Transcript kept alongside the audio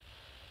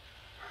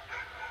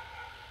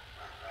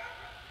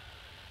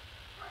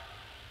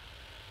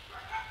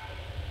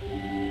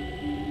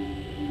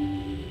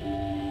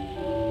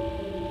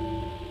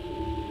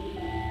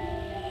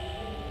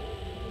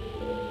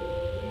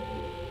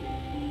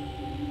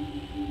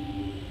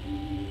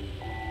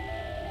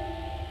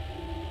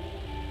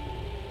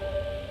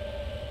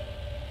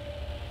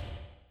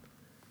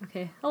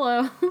Okay.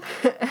 Hello.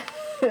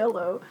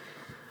 Hello.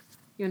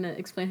 You want to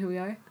explain who we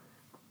are?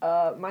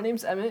 My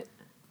name's Emmett,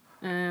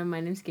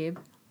 My name's Gabe.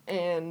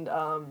 and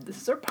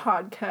this is our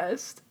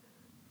podcast.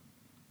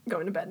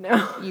 Going to bed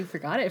now. You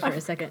forgot it for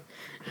a second.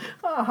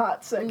 A hot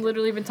I've second.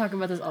 literally been talking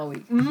about this all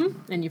week.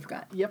 Mm-hmm. And you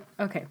forgot. Yep.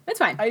 Okay. It's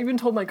fine. I even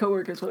told my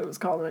coworkers what it was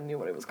called, and I knew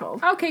what it was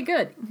called. Okay,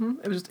 good. Mm-hmm.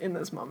 It was just in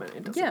this moment.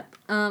 It doesn't.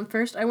 Yeah.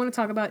 First, I want to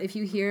talk about if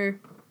you hear...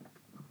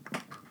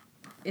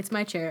 It's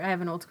my chair. I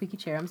have an old squeaky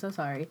chair. I'm so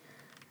sorry.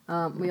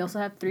 We also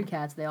have 3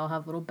 cats. They all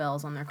have little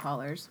bells on their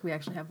collars. We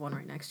actually have one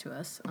right next to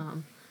us.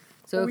 So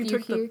Well, if we you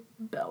took hear...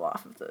 the bell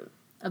off of the...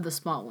 Of the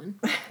small one.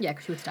 Yeah,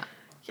 because she would stop.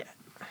 Yeah.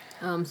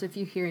 So if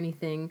you hear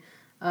anything...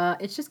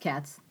 it's just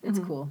cats. It's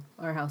cool.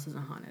 Our house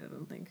isn't haunted, I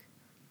don't think.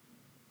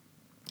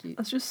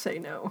 Let's just say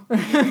no.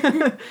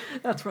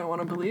 That's what I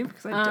want to believe,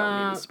 because I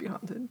don't need this to be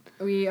haunted.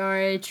 We are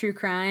a true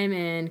crime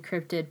and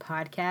cryptid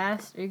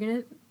podcast. Are you going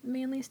to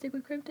mainly stick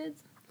with cryptids?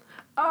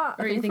 I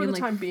Or are you think for thinking, the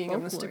like, time being, I'm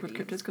going to stick with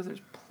folklore-y? cryptids, because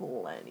there's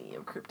plenty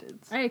of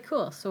cryptids. All right,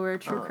 cool. So we're a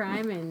true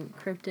crime and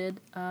cryptid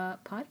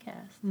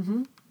podcast.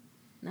 Mm-hmm.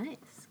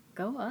 Nice.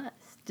 Go us.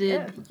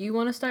 Did you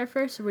want to start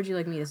first, or would you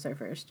like me to start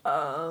first?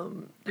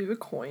 Do a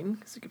coin,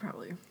 because you could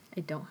probably...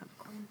 I don't have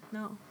a coin.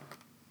 No.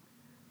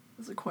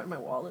 There's a coin in my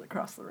wallet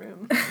across the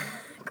room. Go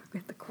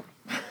get the coin.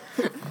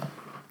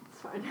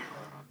 It's fine.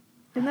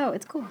 No,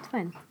 it's cool. It's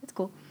fine. It's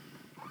cool.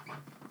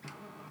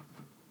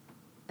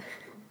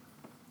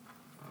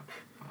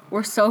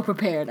 We're so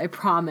prepared, I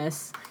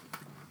promise.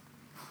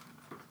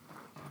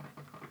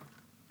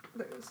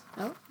 There it is.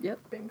 Oh, yep.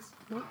 Binks.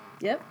 Oh,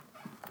 yep.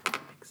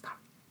 Binks, stop.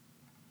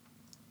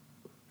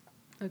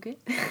 Okay.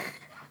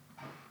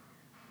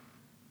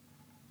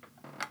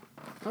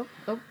 Oh,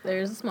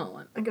 there's a small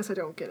one. I guess I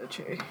don't get a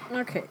cherry.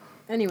 Okay.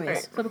 Anyways,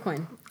 Alright. flip a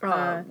coin.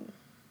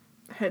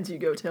 Heads you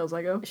go, tails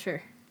I go.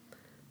 Sure.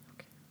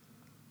 Okay.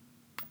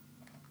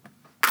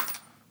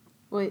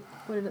 Wait,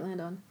 what did it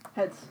land on?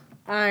 Heads.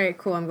 Alright,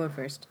 cool, I'm going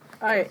first.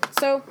 Alright,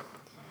 so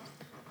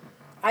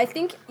I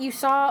think you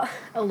saw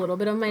a little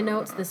bit of my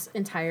notes this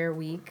entire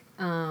week.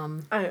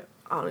 I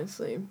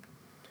honestly...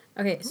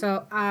 Okay,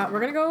 so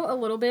we're going to go a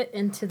little bit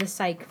into the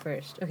psych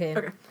first, okay?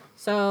 Okay.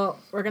 So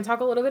we're going to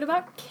talk a little bit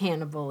about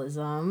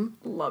cannibalism.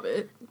 Love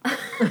it.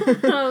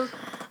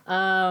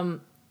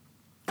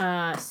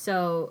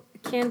 So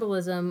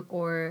cannibalism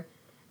or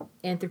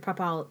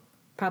anthropology,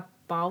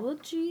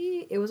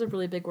 it was a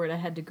really big word I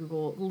had to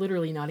Google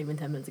literally not even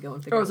 10 minutes ago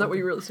and figure out. Oh, is that what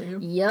you were listening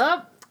to?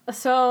 Yep.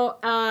 So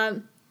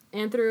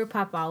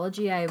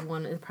anthropology, I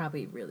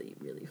probably really,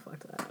 really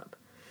fucked that up.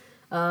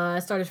 I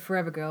started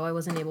forever ago. I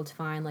wasn't able to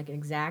find like an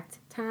exact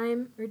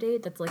time or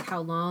date. That's like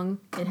how long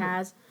it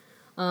has.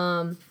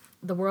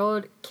 The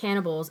word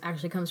cannibals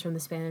actually comes from the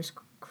Spanish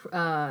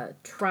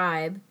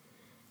tribe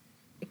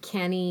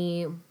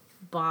Cannibalis.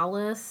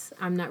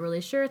 I'm not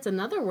really sure. It's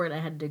another word I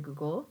had to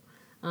Google.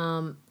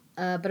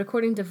 But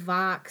according to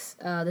Vox,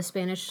 the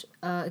Spanish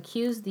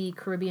accused the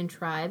Caribbean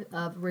tribe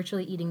of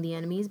ritually eating the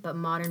enemies, but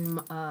modern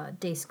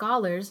day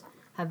scholars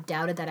have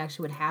doubted that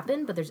actually would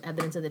happen, but there's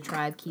evidence of the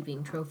tribe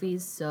keeping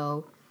trophies,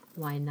 so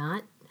why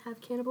not have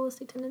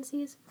cannibalistic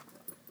tendencies?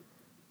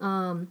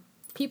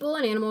 People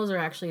and animals are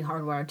actually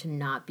hardwired to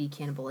not be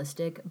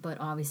cannibalistic, but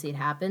obviously it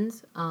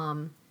happens.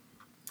 And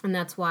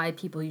that's why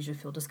people usually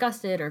feel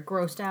disgusted or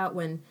grossed out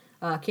when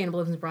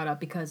cannibalism is brought up,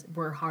 because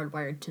we're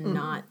hardwired to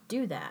not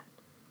do that.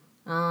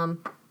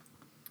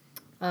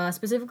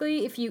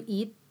 Specifically, if you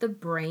eat the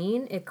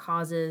brain, it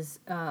causes,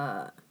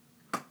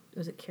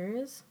 was it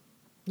curious?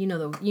 You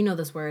know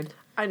this word.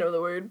 I know the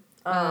word.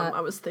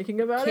 I was thinking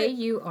about it.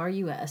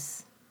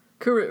 Kurus.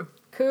 Kuru.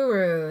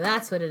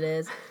 That's what it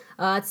is.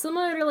 It's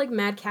similar to like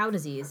mad cow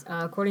disease.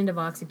 According to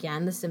Vox,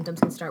 again, the symptoms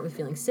can start with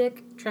feeling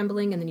sick,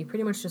 trembling, and then you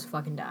pretty much just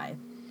fucking die.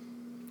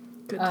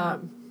 Good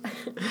time.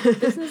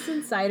 Business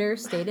Insider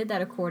stated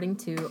that according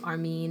to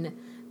Armin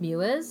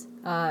Meues,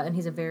 and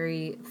he's a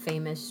very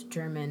famous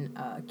German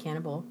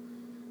cannibal,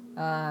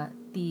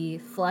 the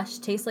flesh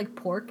tastes like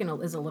pork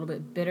and is a little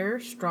bit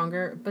bitter,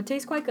 stronger, but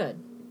tastes quite good.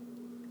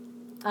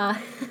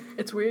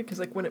 It's weird because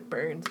like when it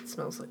burns, it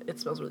smells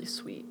really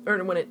sweet. Or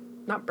when it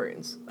not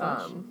burns,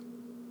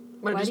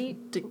 when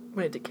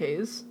it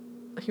decays,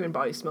 the human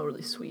body smells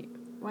really sweet.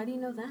 Why do you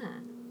know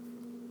that?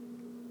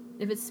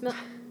 If it smells...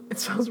 It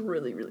smells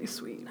really, really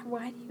sweet.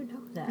 Why do you know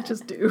that? I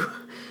just do.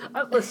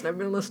 Listen, I've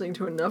been listening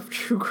to enough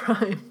true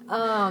crime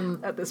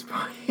at this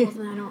point. Well,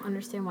 then I don't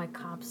understand why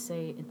cops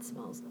say it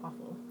smells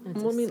awful. And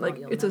it's Well, I mean, like,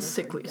 it's a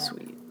sickly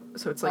sweet.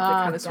 So it's like the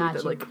kind of sweet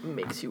that, like,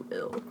 makes you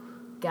ill.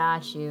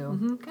 Got you.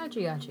 Mm-hmm. Got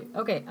you.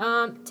 Okay,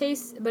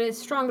 tastes, but it's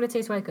strong, but it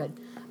tastes quite good.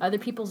 Other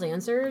people's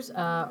answers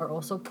are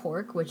also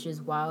pork, which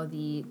is why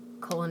the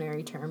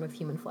culinary term of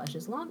human flesh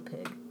is long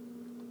pig.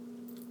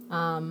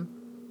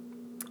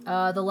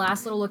 The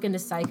last little look into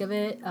psych of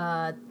it,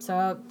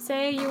 so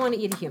say you want to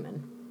eat a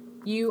human.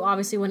 You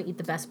obviously want to eat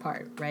the best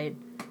part, right?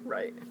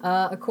 Right.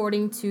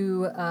 According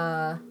to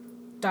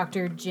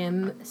Dr.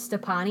 Jim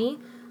Stepani,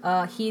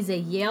 he's a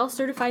Yale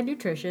certified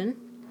nutrition.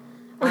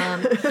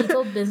 He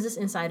told Business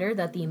Insider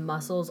that the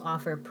muscles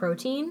offer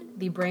protein,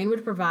 the brain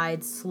would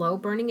provide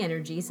slow-burning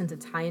energy since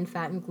it's high in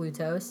fat and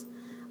glucose.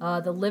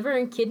 The liver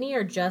and kidney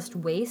are just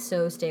waste,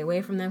 so stay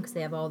away from them because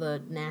they have all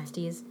the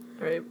nasties.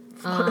 Right.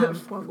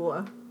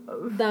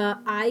 The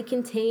eye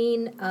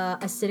contain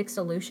acidic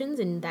solutions,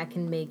 and that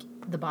can make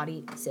the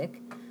body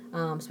sick.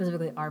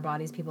 Specifically our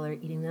bodies, people are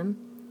eating them.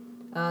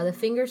 The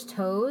fingers'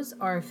 toes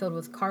are filled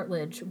with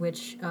cartilage,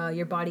 which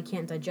your body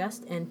can't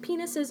digest, and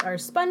penises are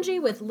spongy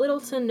with little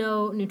to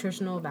no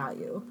nutritional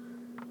value.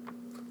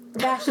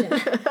 Bastion.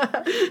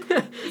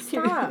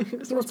 Stop.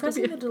 He was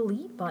pressing the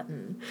delete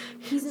button.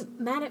 He's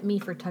mad at me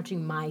for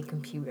touching my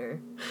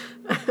computer.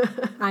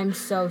 I'm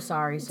so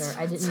sorry, sir.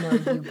 I didn't know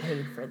you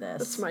paid for this.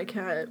 That's my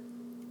cat.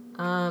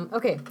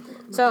 Okay,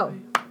 so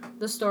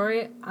the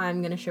story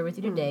I'm going to share with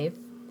you today,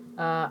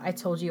 I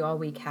told you all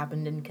week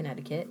happened in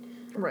Connecticut.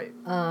 Right.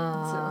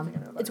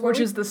 Which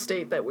is the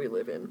state that we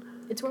live in.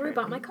 It's where we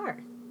bought my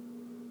car.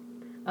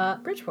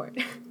 Bridgeport.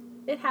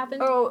 It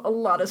happened. Oh, a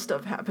lot of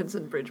stuff happens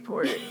in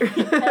Bridgeport.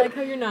 I like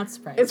how you're not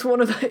surprised.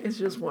 It's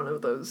just one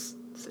of those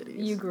cities.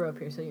 You grew up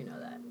here, so you know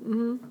that.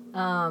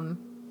 Mm-hmm.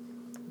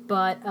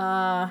 But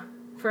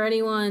for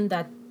anyone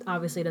that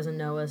obviously doesn't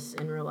know us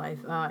in real life,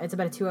 it's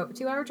about a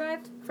 2-hour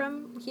drive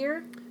from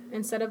here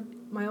instead of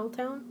my old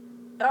town.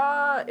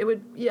 It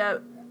would,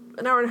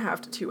 an hour and a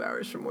half to 2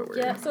 hours from where we're.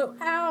 Yeah. So,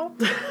 ow,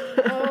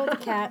 oh, the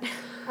cat.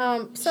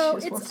 So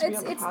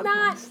it's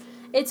not.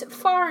 It's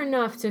far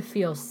enough to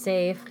feel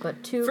safe,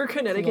 but too for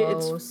Connecticut,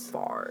 close. It's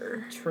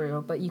far.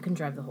 True, but you can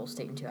drive the whole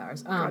state in 2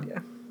 hours. God, yeah.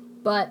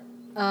 But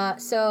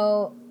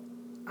so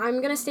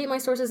I'm gonna state my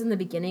sources in the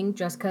beginning,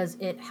 just because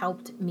it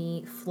helped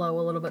me flow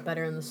a little bit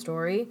better in the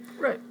story.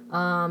 Right.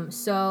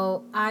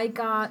 So I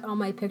got all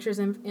my pictures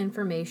and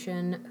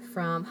information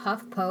from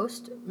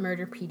HuffPost,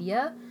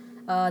 Murderpedia.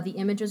 The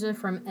images are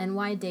from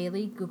NY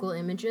Daily, Google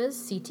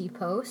Images, CT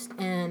Post,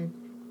 and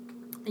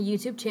a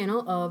YouTube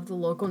channel of the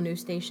local news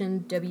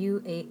station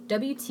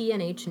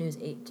WTNH News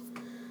 8.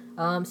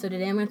 So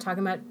today I'm going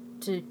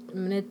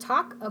to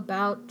talk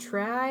about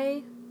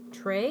Trey.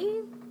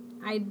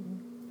 I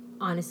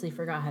honestly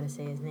forgot how to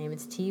say his name.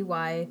 It's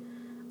Tyree.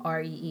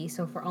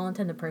 So for all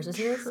intended purposes,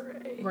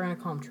 we're going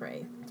to call him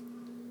Trey.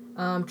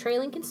 Trey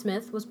Lincoln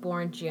Smith was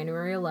born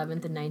January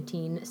 11th in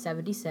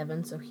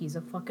 1977, so he's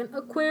a fucking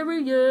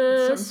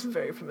Aquarius. Sounds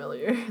very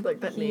familiar.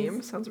 Like that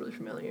name sounds really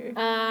familiar.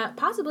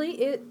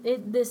 Possibly.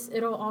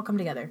 It'll all come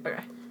together.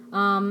 Okay.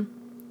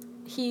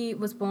 He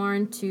was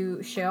born to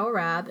Cheryl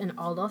Rabb and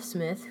Aldolph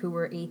Smith, who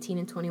were 18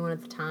 and 21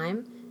 at the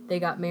time. They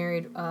got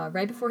married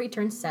right before he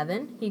turned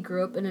 7. He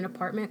grew up in an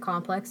apartment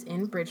complex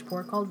in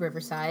Bridgeport called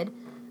Riverside.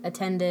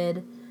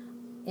 Attended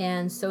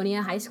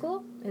Ansonia High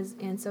School. Is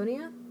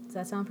Ansonia? Does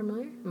that sound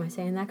familiar? Am I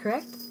saying that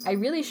correct? I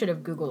really should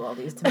have Googled all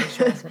these to make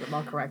sure I said them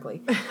all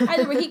correctly.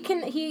 Either way,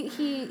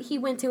 he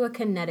went to a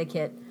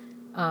Connecticut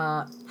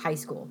high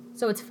school,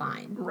 so it's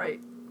fine. Right.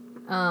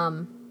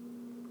 I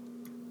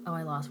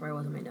lost where I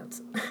was in my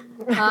notes.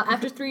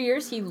 After 3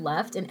 years, he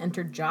left and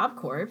entered Job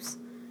Corps,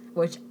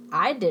 which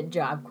I did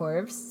Job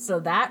Corps, so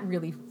that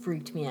really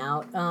freaked me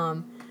out.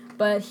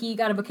 But he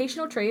got a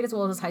vocational trade as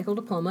well as his high school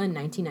diploma in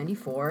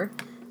 1994.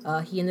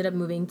 He ended up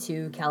moving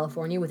to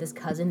California with his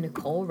cousin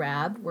Nicole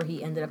Rabb, where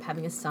he ended up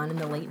having a son in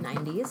the late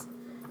 90s.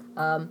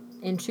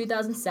 In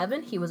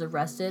 2007, he was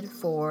arrested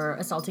for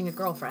assaulting a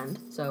girlfriend.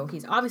 So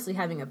he's obviously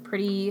having a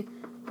pretty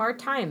hard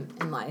time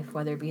in life,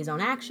 whether it be his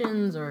own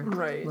actions or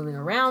moving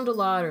around a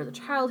lot or the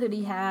childhood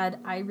he had.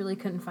 I really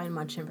couldn't find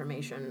much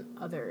information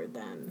other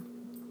than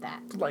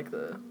that.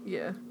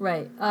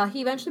 Right.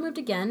 He eventually moved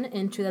again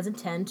in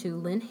 2010 to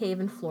Lynn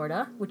Haven,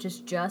 Florida, which is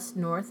just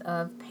north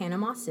of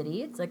Panama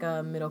City. It's like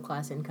a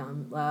middle-class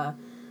income.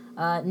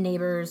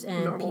 Neighbors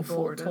and Normal people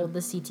Florida. told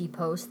the CT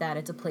Post that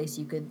it's a place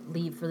you could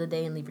leave for the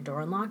day and leave your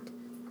door unlocked.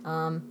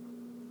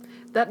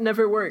 That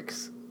never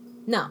works.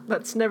 No.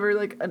 That's never,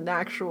 like, an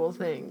actual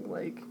thing.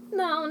 Like.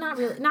 No, not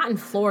really. Not in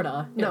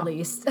Florida, at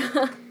least.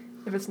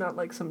 If it's not,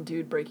 like, some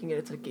dude breaking it,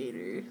 it's a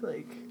gator.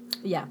 Like.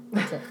 Yeah,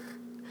 that's it.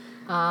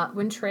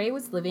 When Trey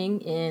was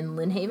living in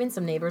Lynn Haven,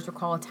 some neighbors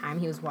recall a time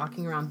he was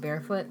walking around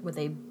barefoot with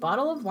a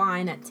bottle of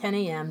wine at 10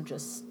 a.m.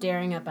 just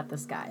staring up at the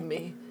sky.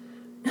 Me.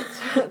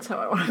 That's how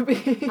I want to be.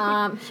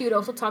 He would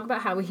also talk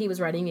about how he was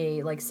writing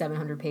a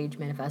 700-page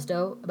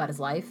manifesto about his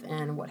life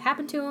and what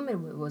happened to him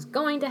and what was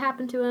going to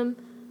happen to him.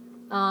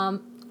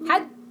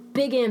 Had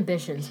big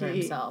ambitions for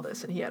himself.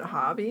 Listen, he had a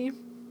hobby.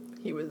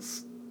 He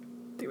was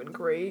doing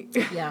great.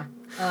 Yeah.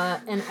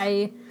 And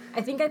I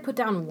think I put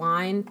down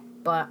wine,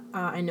 but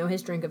I know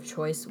his drink of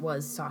choice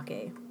was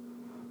sake.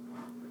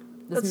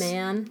 This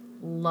man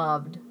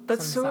loved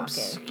That's some so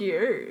sake.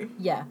 obscure.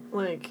 Yeah.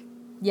 Like.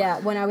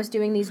 Yeah, when I was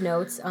doing these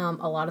notes,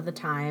 a lot of the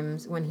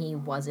times when he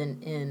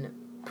wasn't in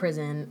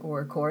prison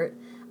or court,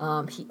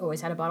 he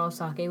always had a bottle of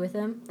sake with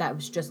him. That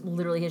was just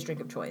literally his drink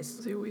of choice.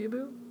 Is he a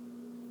weeaboo?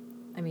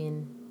 I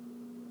mean,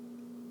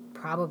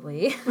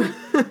 probably.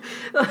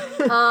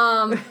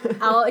 I'll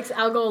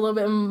go a little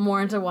bit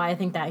more into why I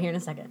think that here in a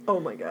second. Oh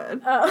my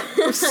god.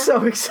 I'm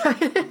so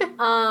excited.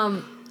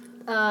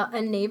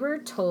 A neighbor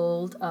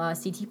told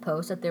CT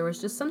Post that there was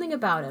just something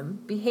about him.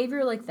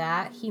 Behavior like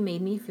that, he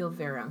made me feel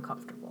very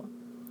uncomfortable.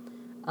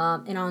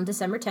 And on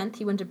December 10th,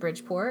 he went to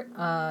Bridgeport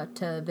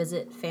to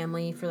visit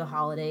family for the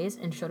holidays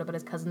and showed up at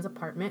his cousin's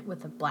apartment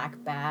with a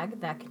black bag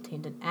that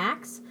contained an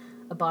axe,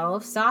 a bottle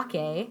of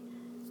sake.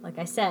 Like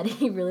I said,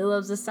 he really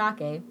loves the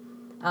sake.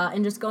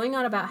 And just going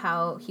on about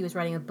how he was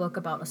writing a book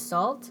about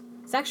assault,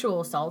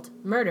 sexual assault,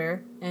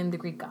 murder, and the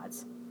Greek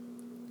gods.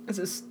 This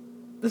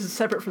is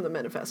separate from the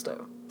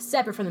manifesto.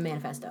 Separate from the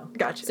manifesto.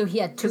 Gotcha. So he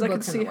had two books in the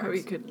works. Because I could see how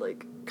he could,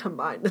 like,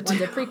 combine the two.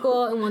 One's a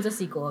prequel and one's a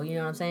sequel, you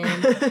know what I'm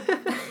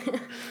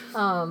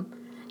saying?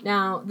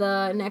 Now,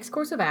 the next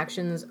course of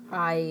actions,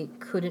 I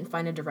couldn't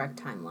find a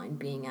direct timeline,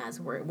 being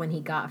as when he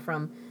got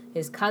from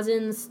his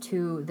cousins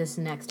to this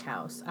next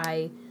house.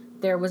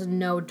 There was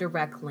no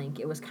direct link.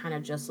 It was kind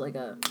of just like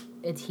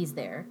he's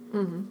there.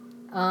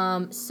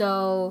 Mm-hmm.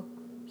 So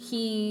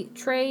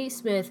Trey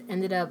Smith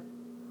ended up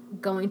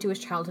going to his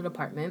childhood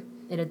apartment.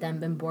 It had then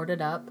been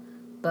boarded up,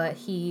 but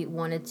he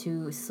wanted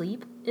to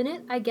sleep in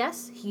it, I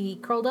guess. He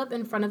curled up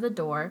in front of the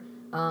door,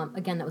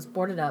 again, that was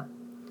boarded up,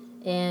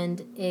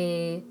 and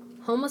a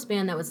homeless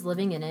man that was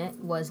living in it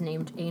was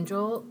named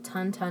Angel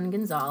Tun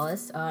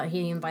Gonzalez.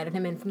 He invited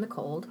him in from the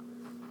cold.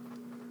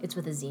 It's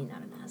with a Z,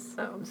 not an S.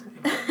 Oh, I'm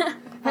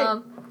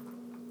sorry.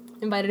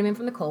 Invited him in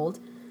from the cold.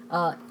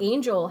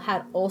 Angel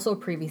had also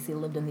previously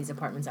lived in these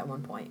apartments at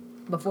one point,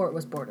 before it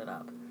was boarded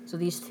up. So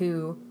these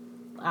two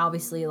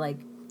obviously, like,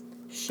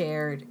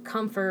 shared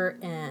comfort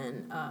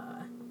and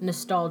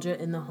nostalgia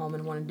in the home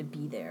and wanted to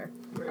be there.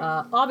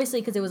 Right.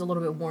 Obviously, because it was a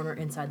little bit warmer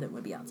inside than it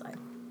would be outside.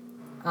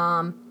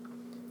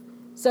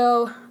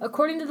 So,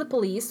 according to the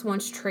police,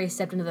 once Trey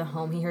stepped into the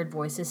home, he heard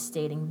voices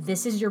stating,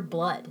 "This is your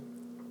blood."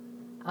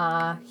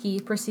 He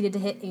proceeded to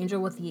hit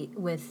Angel with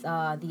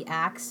the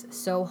axe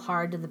so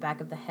hard to the back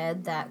of the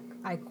head that,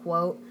 I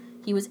quote,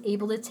 "he was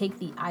able to take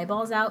the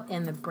eyeballs out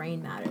and the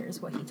brain matter,"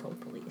 is what he told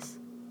police.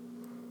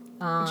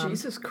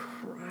 Jesus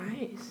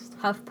Christ.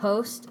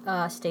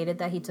 HuffPost stated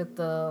that he took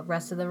the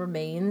rest of the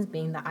remains,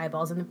 being the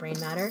eyeballs and the brain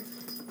matter,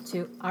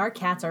 to "Our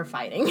cats are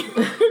fighting."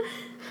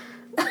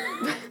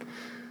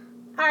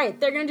 All right,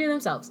 they're going to do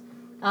themselves.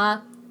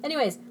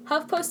 Anyways,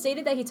 HuffPost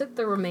stated that he took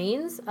the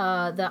remains,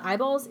 the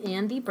eyeballs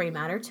and the brain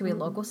matter to a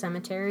local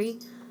cemetery,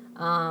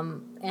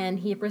 and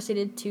he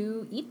proceeded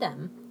to eat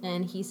them.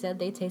 And he said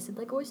they tasted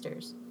like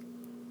oysters.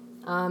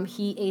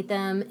 He ate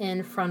them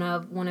in front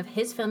of one of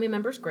his family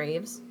members'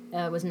 graves.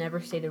 It was never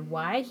stated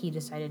why he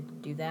decided to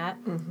do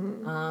that.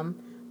 Mm-hmm.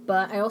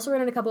 But I also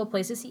read in a couple of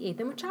places he ate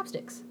them with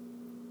chopsticks.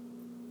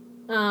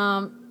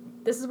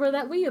 This is where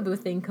that weeaboo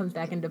thing comes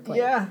back into play.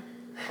 Yeah.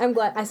 I'm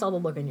glad I saw the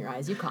look in your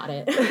eyes. You caught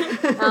it.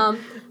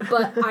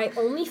 But I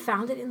only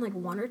found it in like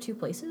one or two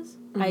places.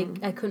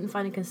 Mm-hmm. I couldn't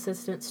find a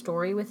consistent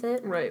story with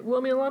it. Right. Well,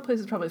 I mean, a lot of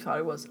places probably thought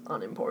it was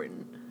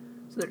unimportant.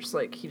 So they're just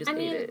like, he just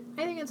ate it.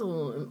 I think it's a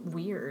little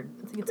weird.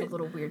 I think it's a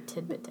little weird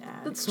tidbit to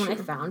add. That's when true. I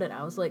found it,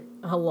 I was like,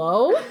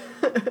 hello?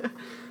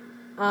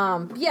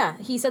 Yeah,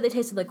 he said they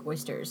tasted like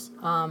oysters.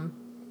 Did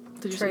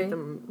you just eat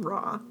them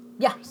raw?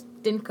 Yeah,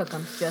 didn't cook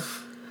them. Just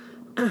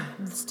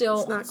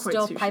still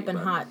sushi, piping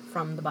hot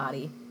from the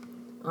body.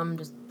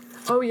 Just.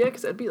 Oh yeah,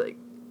 because that's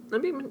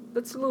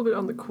a little bit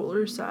on the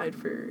cooler side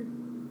for,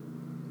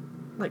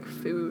 like,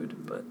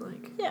 food, but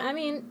like. Yeah, I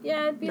mean,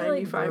 yeah, it'd be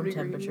like room degrees,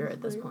 temperature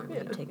at this point when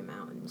yeah. you take them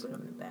out and put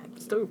them in a bag.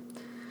 Still.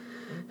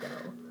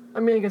 I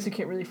mean, I guess you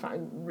can't really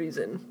find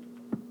reason.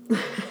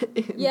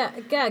 Yeah,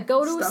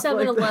 go to a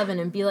 7-Eleven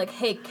like and be like,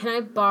 "Hey, can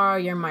I borrow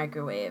your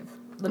microwave?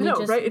 Let me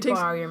just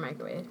borrow your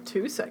microwave."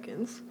 2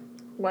 seconds,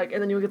 like,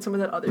 and then you'll get some of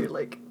that other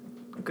like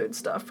good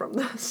stuff from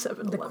the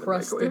 7-Eleven The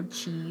crusted microwave.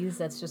 cheese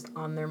that's just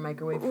on their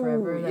microwave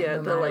forever. That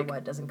no matter like,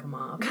 what doesn't come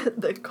off.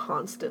 The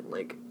constant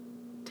like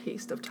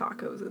taste of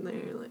tacos in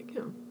there, like, you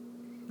know.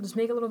 Just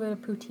make a little bit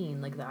of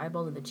poutine, like the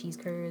eyeball of the cheese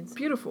curds.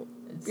 Beautiful.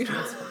 It's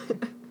fine.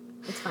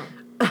 It's fine.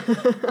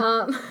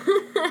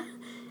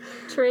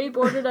 Trey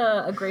boarded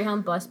a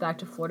Greyhound bus back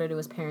to Florida to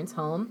his parents'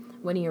 home.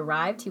 When he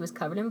arrived, he was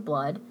covered in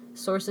blood.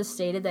 Sources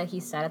stated that he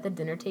sat at the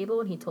dinner table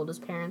and he told his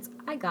parents,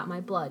 "I got my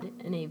blood,"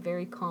 in a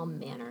very calm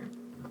manner.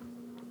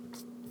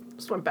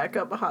 Just went back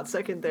up a hot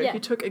second there. Yeah. He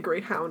took a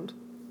Greyhound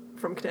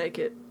from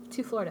Connecticut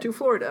to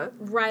Florida.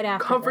 Right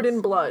after Covered this.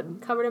 in blood.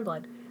 Covered in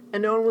blood.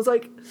 And no one was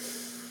like...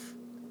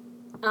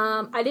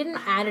 I didn't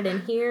add it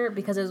in here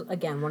because it was,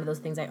 again, one of those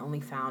things I only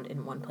found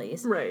in one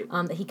place. Right.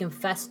 That he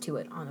confessed to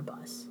it on the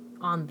bus,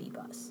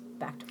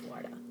 back to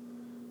Florida.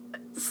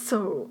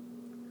 So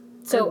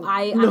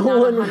I'm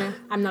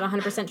not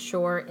 100%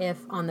 sure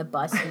if on the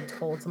bus he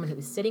told someone he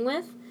was sitting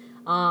with,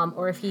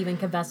 or if he even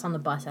confessed on the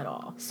bus at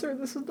all. Sir,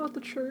 this is not the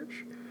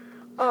church.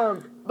 I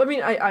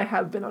mean, I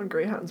have been on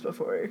Greyhounds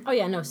before. Oh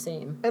yeah, no,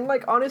 same. And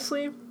like,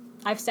 honestly,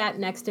 I've sat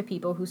next to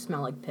people who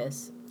smell like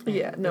piss.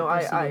 Yeah, no,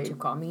 I to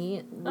call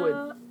me a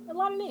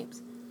lot of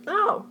names.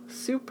 Oh,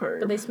 super.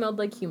 But they smelled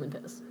like human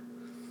piss.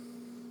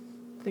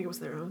 I think it was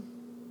their own.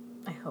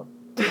 I hope.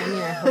 I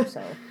mean, I hope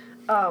so.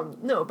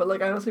 No, but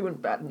like, I honestly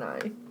wouldn't bat an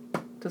eye.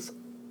 Just,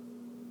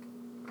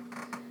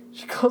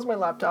 she calls my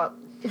laptop.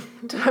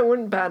 I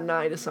wouldn't bat an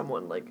eye to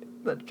someone like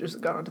that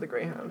just got onto the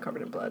Greyhound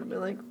covered in blood and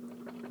been like,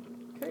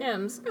 okay. Yeah,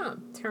 I'm just gonna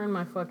turn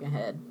my fucking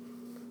head.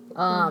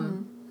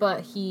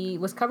 But he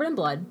was covered in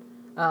blood,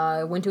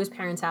 went to his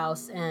parents'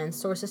 house, and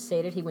sources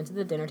stated he went to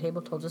the dinner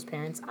table, told his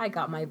parents, I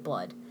got my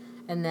blood.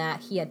 And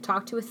that he had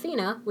talked to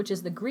Athena, which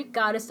is the Greek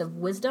goddess of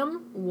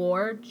wisdom,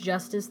 war,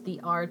 justice, the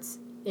arts,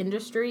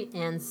 industry,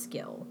 and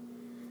skill.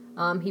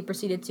 He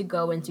proceeded to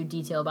go into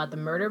detail about the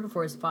murder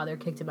before his father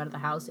kicked him out of the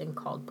house and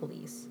called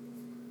police.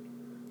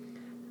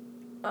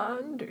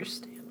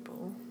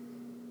 Understandable.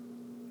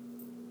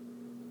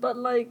 But,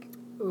 like...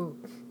 Ooh,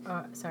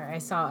 sorry, I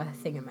saw a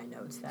thing in my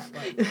notes that,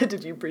 like...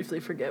 Did you briefly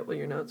forget what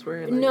your notes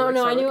were? And no,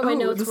 I knew what my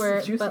notes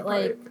were, but,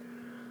 like...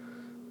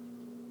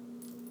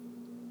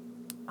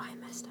 Oh, I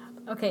messed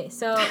up. Okay,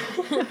 so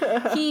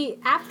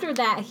after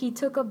that, he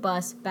took a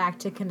bus back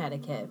to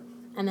Connecticut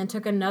and then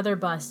took another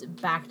bus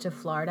back to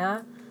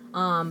Florida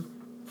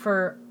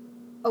for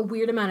a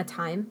weird amount of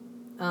time.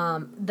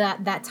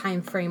 That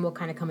time frame will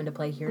kind of come into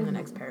play here in the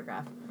next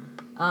paragraph.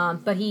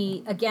 But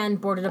he, again,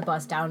 boarded a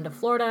bus down to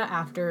Florida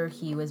after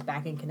he was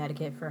back in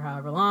Connecticut for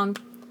however long.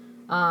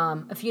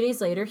 A few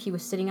days later, he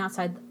was sitting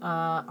outside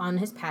on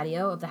his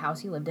patio of the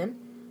house he lived in,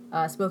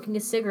 smoking a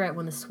cigarette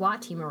when the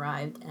SWAT team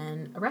arrived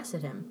and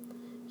arrested him.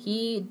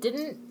 He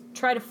didn't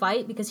try to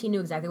fight because he knew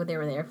exactly what they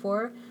were there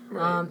for.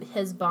 Right.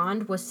 His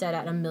bond was set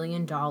at $1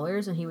 million,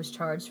 and he was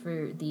charged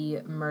for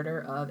the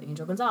murder of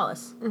Angel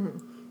Gonzalez. Mm-hmm.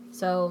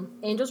 So,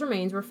 Angel's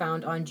remains were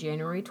found on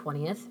January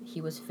 20th.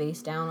 He was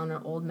face down on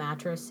an old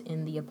mattress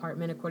in the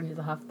apartment, according to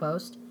the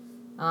HuffPost.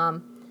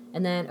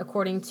 And then,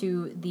 according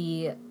to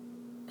the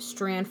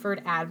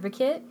Stratford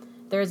Advocate,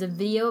 there's a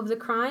video of the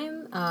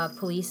crime.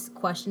 Police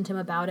questioned him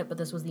about it, but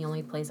this was the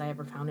only place I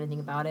ever found anything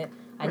about it.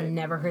 I'd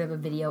never heard of a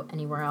video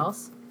anywhere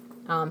else.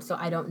 So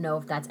I don't know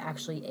if that's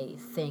actually a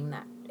thing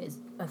that is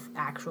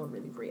actual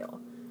really real.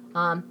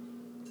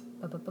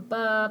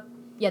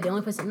 Yeah, the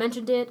only place that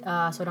mentioned it, so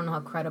I don't know how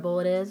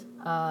credible it is.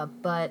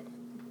 But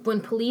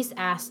when police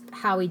asked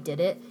how he did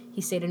it,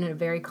 he stated in a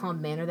very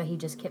calm manner that he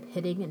just kept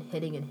hitting and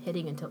hitting and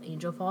hitting until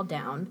Angel fell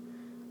down.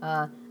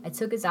 I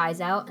took his eyes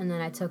out, and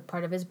then I took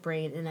part of his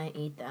brain and I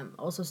ate them,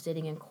 also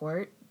stating in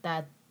court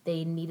that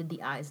they needed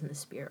the eyes in the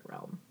spirit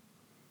realm.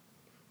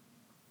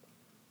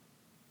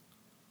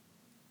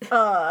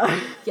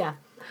 Yeah.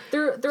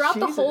 Throughout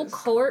the whole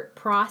court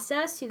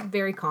process, he's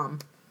very calm.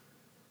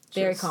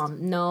 Very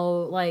calm.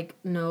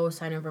 No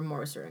sign of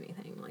remorse or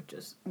anything. Like,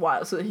 just...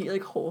 Wow, so he,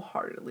 like,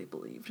 wholeheartedly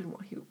believed in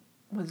what he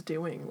was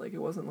doing. Like, it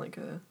wasn't like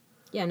a...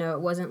 Yeah, no,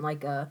 it wasn't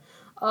like a,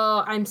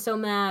 oh, I'm so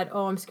mad.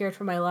 Oh, I'm scared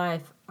for my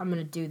life. I'm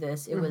gonna do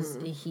this. It was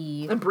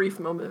a brief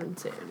moment of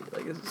insanity.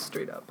 Like, it's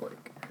straight up,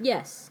 like...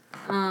 Yes.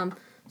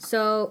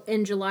 So,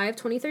 in July of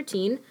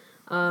 2013...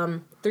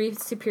 3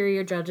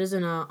 superior judges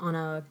on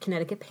a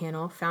Connecticut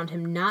panel found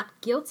him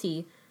not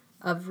guilty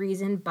of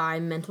reason by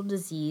mental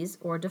disease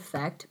or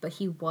defect, but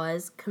he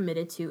was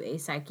committed to a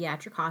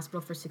psychiatric hospital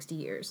for 60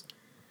 years.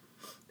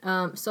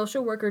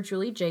 Social worker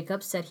Julie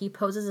Jacobs said he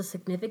poses a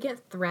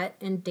significant threat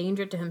and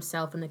danger to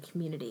himself and the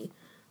community.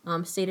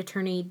 State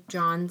Attorney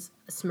John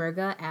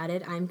Smirga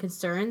added, I'm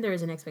concerned there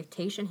is an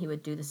expectation he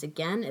would do this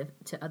again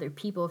to other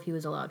people if he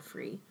was allowed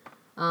free.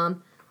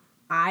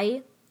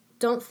 I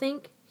don't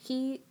think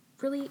he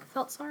really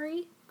felt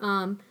sorry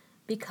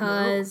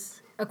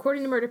because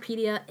according to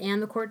Murderpedia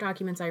and the court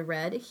documents I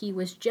read, he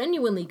was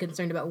genuinely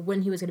concerned about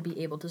when he was going to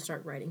be able to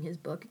start writing his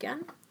book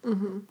again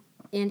and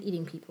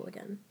eating people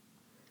again.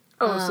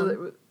 So that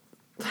was...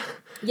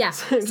 Yeah,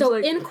 so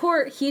like, in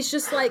court, he's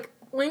just like,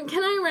 when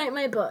can I write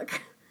my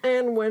book?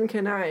 And when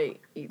can I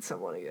eat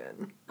someone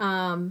again?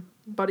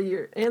 Buddy,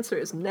 your answer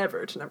is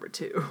never to number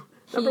 2.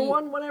 Number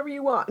 1, whenever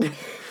you want.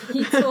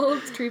 He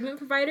told treatment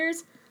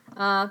providers,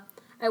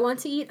 I want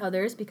to eat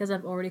others because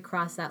I've already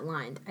crossed that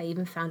line. I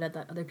even found out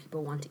that other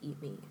people want to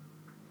eat me.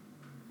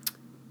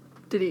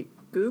 Did he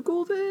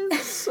Google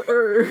this?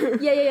 Or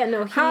Yeah,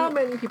 no. How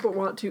many people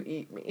want to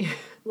eat me?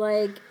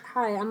 Like,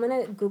 hi, I'm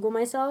going to Google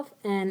myself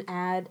and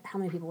add how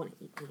many people want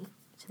to eat me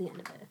to the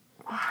end of it.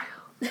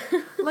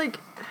 Wild. Like,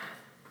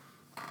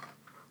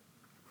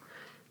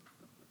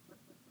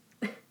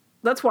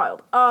 that's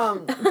wild.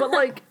 But,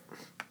 like,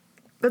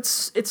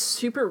 it's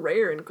super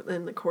rare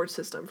in the court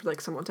system for,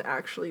 like, someone to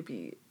actually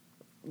be,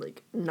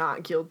 like,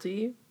 not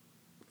guilty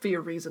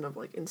via reason of,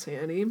 like,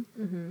 insanity.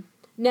 Mm-hmm.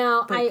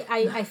 Now, like,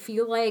 I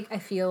feel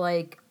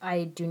like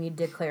I do need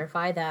to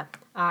clarify that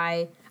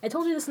I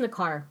told you this in the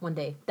car one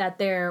day, that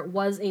there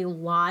was a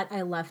lot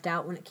I left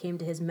out when it came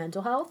to his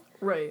mental health.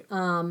 Right.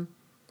 From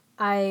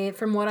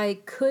what I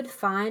could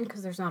find,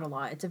 because there's not a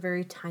lot, it's a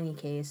very tiny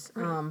case,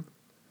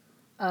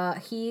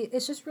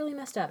 it's just really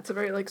messed up. It's a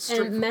very, like,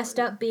 and messed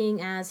up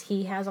being as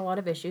he has a lot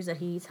of issues that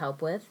he needs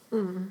help with.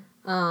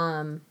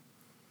 Mm-hmm.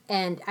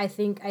 And I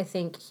think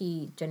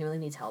he genuinely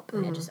needs help.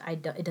 Mm-hmm.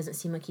 And it doesn't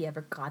seem like he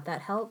ever got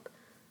that help.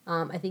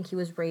 I think he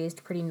was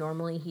raised pretty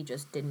normally. He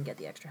just didn't get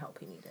the extra help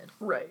he needed.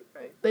 Right.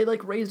 They,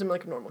 like, raised him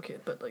like a normal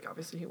kid, but, like,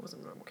 obviously he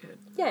wasn't a normal kid.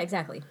 Yeah,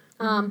 exactly.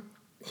 But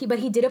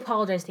he did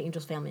apologize to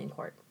Angel's family in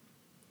court.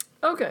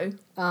 Okay.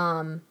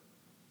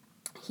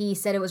 he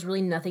said it was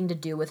really nothing to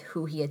do with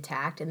who he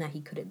attacked and that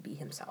he couldn't be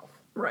himself.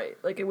 Right.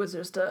 Like, it was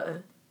just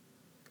a...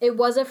 It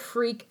was a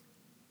freak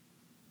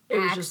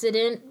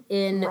accident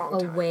in wrong a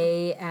time.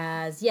 way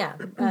as,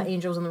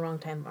 Angel was in the wrong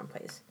time, wrong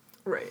place.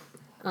 Right.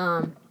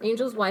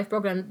 Angel's wife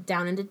broke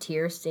down into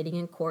tears, stating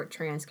in court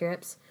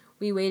transcripts,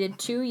 "We waited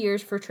 2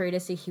 years for Trey to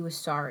say he was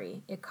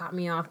sorry. It caught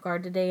me off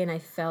guard today, and I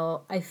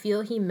feel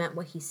he meant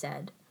what he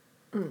said."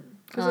 Because,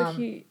 like,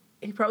 he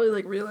probably,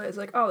 like, realized,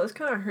 like, oh, this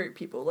kind of hurt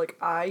people. Like,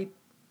 I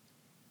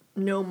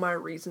know my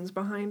reasons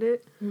behind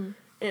it,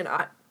 and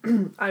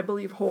I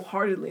believe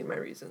wholeheartedly in my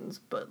reasons,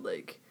 but,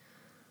 like,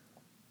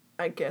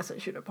 I guess I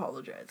should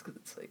apologize, because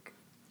it's, like...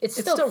 It's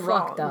still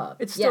fucked wrong. up.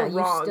 It's still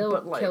wrong, you still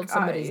but, like, killed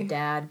somebody's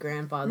dad,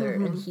 grandfather,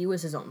 and he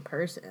was his own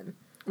person.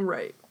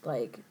 Right.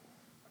 Like,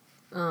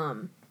 I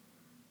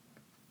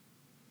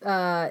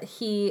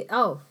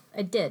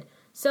did.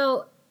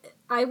 So,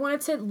 I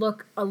wanted to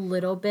look a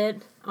little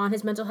bit on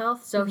his mental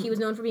health. So, he was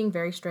known for being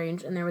very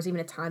strange, and there was even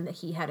a time that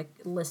he had a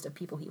list of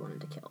people he wanted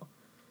to kill.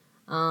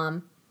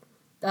 One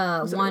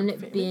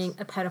being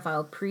a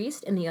pedophile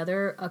priest, and the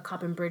other a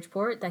cop in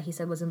Bridgeport that he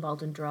said was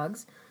involved in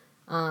drugs.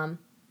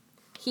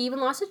 He even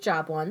lost his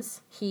job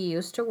once. He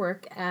used to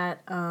work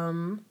at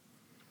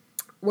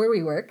where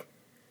we work,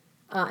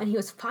 and he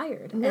was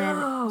fired.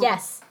 No.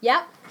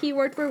 And he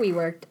worked where we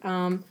worked.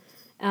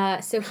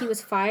 So he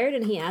was fired,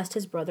 and he asked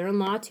his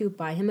brother-in-law to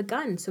buy him a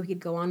gun so he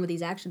could go on with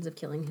these actions of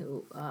killing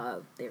who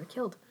they were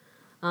killed.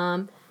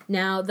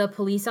 Now, the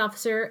police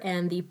officer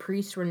and the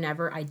priest were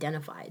never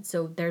identified,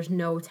 so there's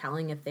no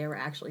telling if they were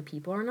actually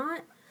people or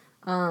not.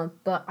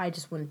 But I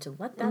just wanted to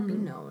let that be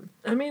known.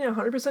 I mean,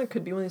 100%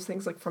 could be one of these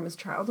things, like, from his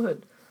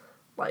childhood.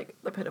 Like,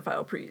 the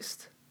pedophile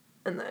priest.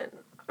 And then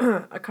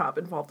a cop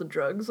involved in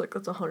drugs. Like,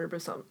 that's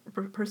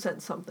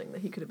 100% something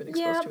that he could have been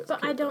exposed to as a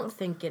but kid, I don't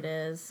think it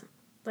is.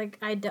 Like,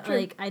 I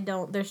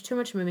don't... There's too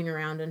much moving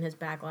around in his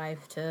back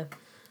life to...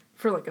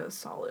 For, like, a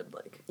solid,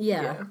 like...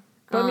 Yeah.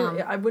 But, I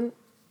mean, I wouldn't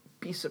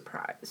be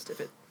surprised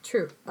if it...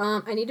 True.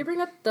 I need to bring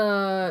up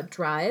the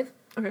drive.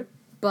 Okay.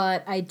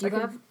 But I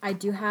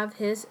do have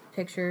his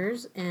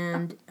pictures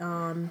and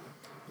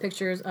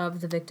pictures of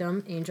the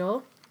victim,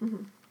 Angel,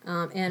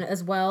 and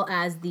as well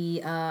as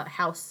the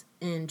house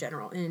in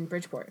general in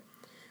Bridgeport,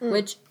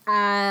 which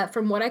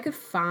from what I could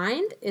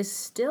find is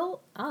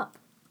still up.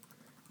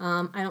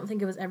 I don't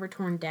think it was ever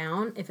torn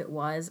down. If it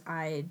was,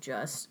 I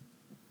just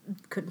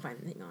couldn't find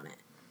anything on it.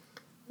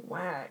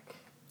 Whack.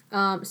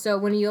 So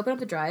when you open up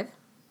the drive,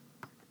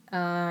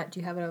 do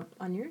you have it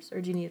on yours or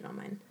do you need it on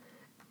mine?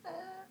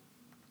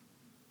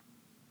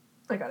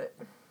 I got it.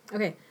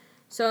 Okay,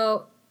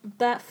 so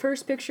that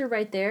first picture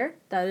right there,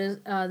 that is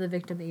the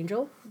victim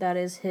Angel. That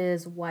is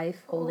his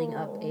wife holding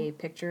up a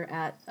picture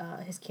at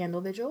his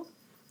candle vigil.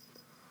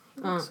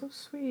 That's so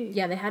sweet.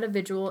 Yeah, they had a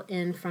vigil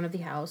in front of the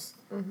house.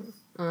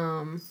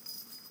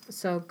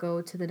 So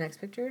go to the next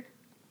picture.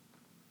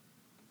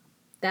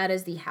 That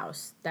is the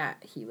house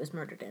that he was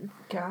murdered in.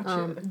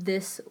 Gotcha.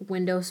 This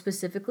window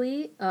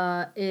specifically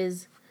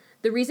is...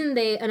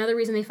 Another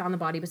reason they found the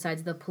body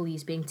besides the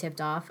police being tipped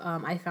off,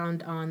 I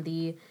found on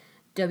the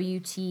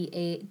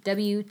WTNH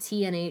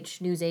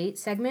News 8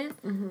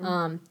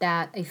 segment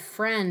that a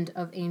friend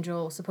of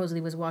Angel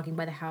supposedly was walking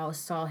by the house,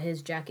 saw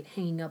his jacket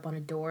hanging up on a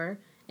door,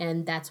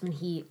 and that's when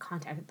he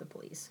contacted the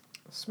police.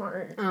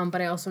 Smart.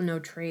 But I also know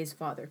Trey's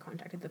father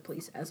contacted the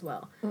police as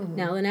well.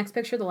 Now, the next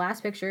picture, the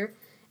last picture,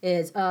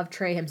 is of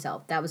Trey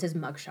himself. That was his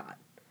mugshot.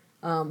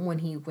 When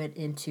he went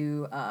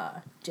into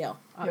jail,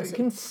 obviously. You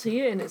can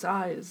see it in his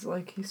eyes.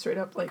 Like, he's straight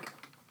up, like...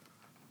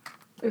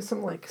 There's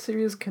some, like,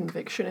 serious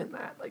conviction in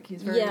that. Like,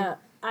 he's very... Yeah,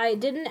 I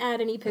didn't add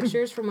any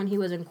pictures from when he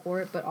was in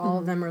court, but all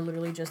of them are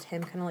literally just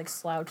him kind of, like,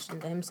 slouched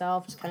into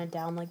himself, just kind of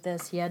down like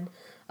this. He had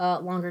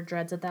longer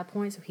dreads at that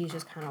point, so he's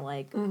just kind of,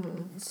 like,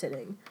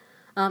 sitting.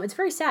 It's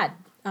very sad,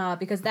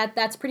 because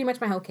that's pretty much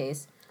my whole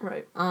case.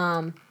 Right.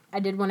 I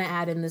did want to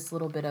add in this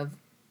little bit of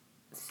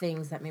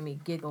things that made me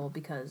giggle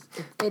because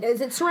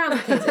it surrounds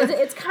the case.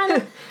 It's kind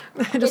of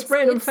just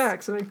random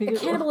facts that make me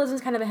giggle. Cannibalism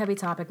is kind of a heavy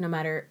topic, no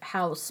matter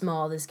how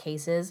small this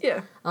case is.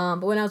 Yeah.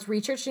 But when I was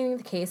researching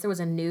the case, there was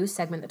a news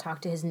segment that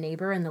talked to his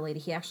neighbor and the lady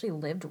he actually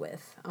lived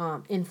with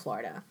in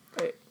Florida.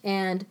 Right.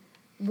 And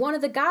one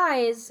of the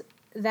guys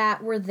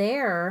that were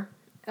there,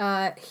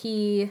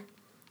 they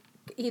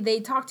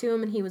talked to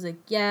him and he was like,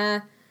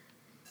 "Yeah,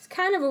 he's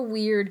kind of a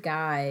weird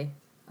guy."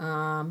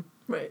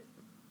 Right.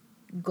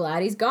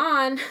 Glad he's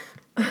gone.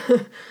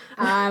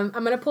 I'm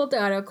gonna pull up the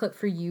audio clip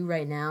for you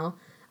right now.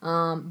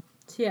 So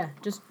yeah,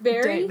 just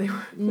very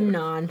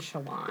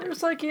nonchalant. They're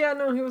just like, yeah,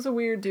 no, he was a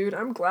weird dude.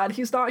 I'm glad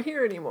he's not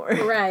here anymore.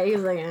 Right,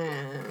 he's like,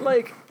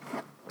 Like,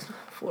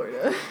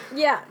 Florida.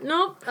 Yeah,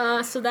 nope.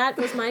 So that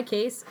was my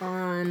case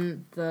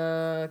on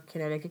the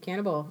Connecticut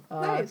Cannibal.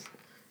 Nice.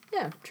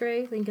 Yeah,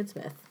 Trey Lincoln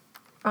Smith.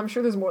 I'm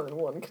sure there's more than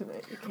one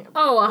Connecticut Cannibal.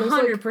 Oh,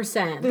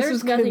 100%.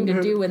 There's nothing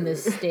to do in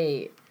this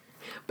state.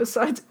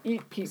 Besides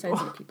eat people.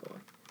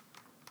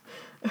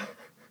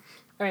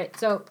 All right,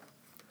 so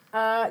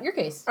your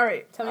case. All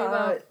right. Tell me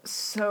about...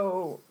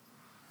 So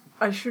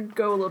I should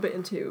go a little bit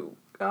into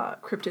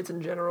cryptids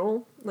in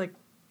general. Like,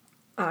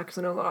 Because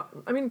I know a lot.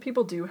 I mean,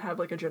 people do have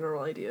like a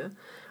general idea,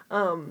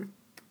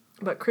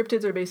 but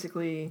cryptids are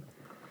basically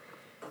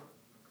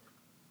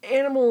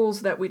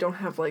animals that we don't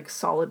have like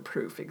solid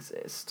proof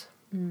exist.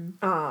 Like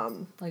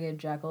a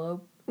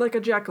jackalope. Like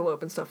a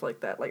jackalope and stuff like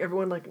that. Like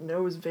everyone like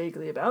knows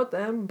vaguely about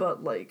them,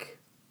 but like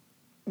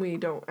we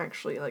don't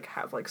actually like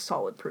have like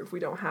solid proof. We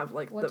don't have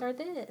like What are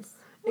this?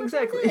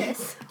 exactly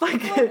This?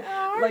 like What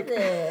are like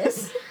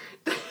this?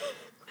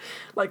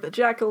 like the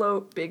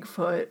jackalope,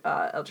 Bigfoot,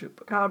 El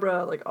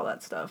Chupacabra, like all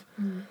that stuff.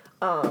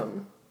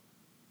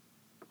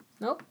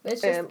 Nope,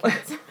 it's just And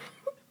cats.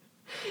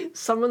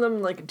 some of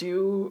them like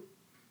do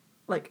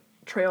like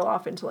trail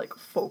off into like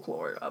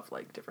folklore of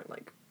like different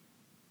like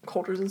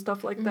cultures and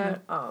stuff like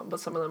that. But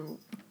some of them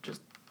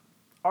just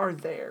are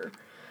there.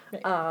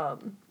 Right.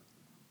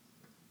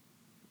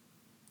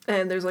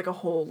 And there's like a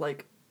whole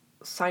like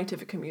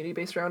scientific community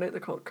based around it. They're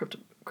called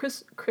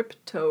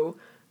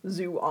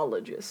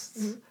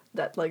cryptozoologists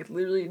that like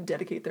literally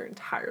dedicate their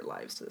entire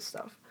lives to this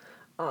stuff.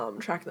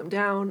 Track them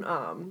down.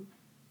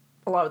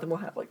 A lot of them will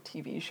have like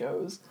TV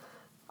shows.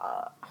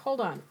 Hold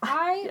on.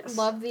 I Yes.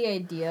 love the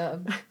idea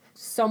of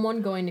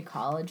someone going to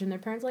college and their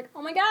parents like,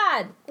 "Oh my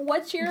god,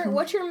 what's your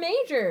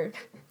major?"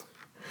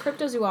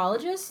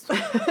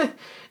 Cryptozoologist?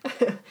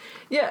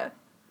 Yeah.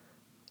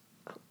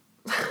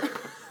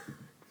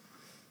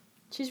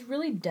 She's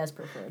really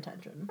desperate for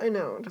attention. I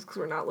know, just because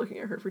we're not looking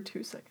at her for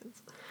 2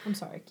 seconds. I'm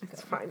sorry, keep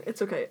It's going. fine.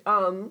 It's okay.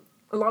 A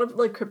lot of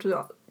like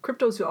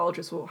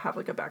cryptozoologists will have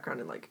like a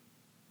background in like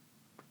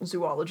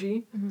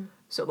zoology,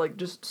 so like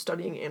just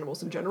studying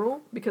animals in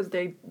general, because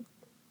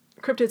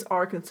cryptids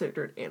are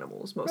considered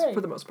animals Right.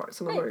 for the most part.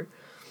 Some of them Right. are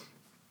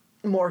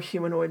more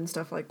humanoid and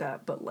stuff like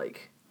that, but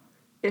like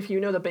if you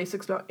know the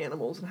basics about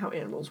animals and how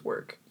animals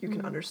work, you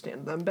can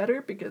understand them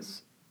better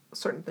because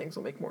certain things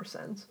will make more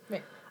sense.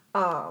 Right.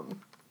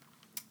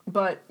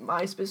 But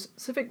my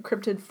specific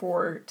cryptid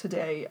for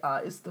today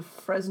is the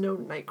Fresno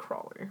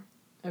Nightcrawler,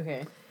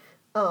 Okay.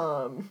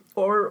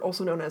 or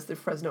also known as the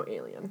Fresno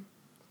Alien.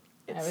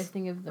 I always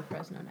think of the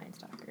Fresno Night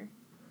Stalker.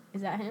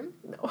 Is that him?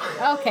 No.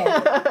 Okay.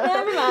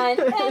 Never mind.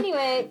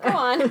 Anyway, go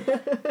on.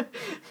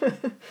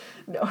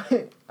 No.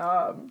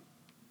 I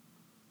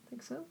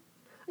think so.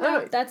 I don't No,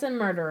 know. that's a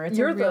murderer. It's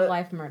You're a real the-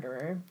 life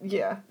murderer.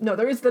 Yeah. No,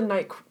 there is the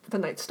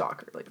Night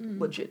Stalker, like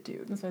legit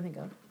dude. That's what I think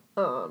of.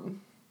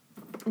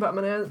 But I'm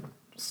gonna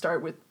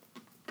start with.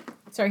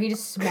 Sorry, he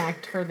just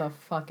smacked her the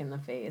fuck in the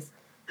face.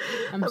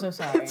 I'm so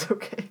sorry. It's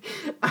okay.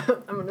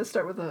 I'm gonna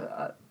start with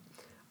a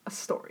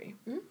story.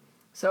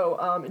 So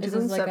in Is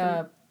this 2007, like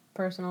a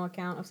personal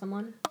account of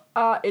someone?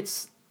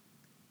 it's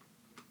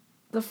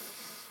the.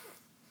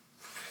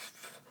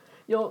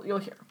 You'll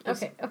hear.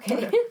 Okay.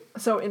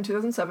 So in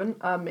 2007,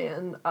 a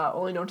man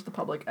only known to the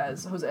public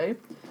as Jose,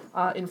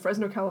 in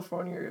Fresno,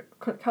 California,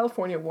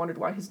 wondered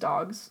why his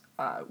dogs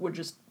would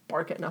just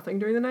bark at nothing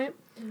during the night.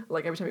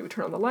 Like every time he would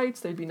turn on the lights,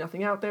 there'd be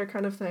nothing out there,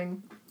 kind of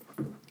thing.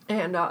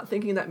 And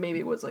thinking that maybe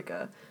it was like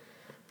a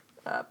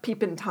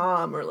peeping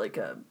Tom or like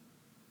a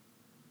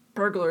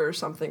burglar or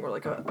something, or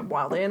like a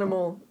wild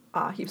animal,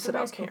 he set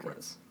out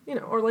cameras. You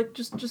know, or like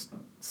just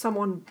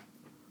someone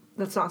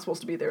that's not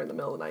supposed to be there in the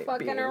middle of the night.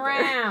 Fucking being there.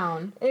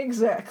 around.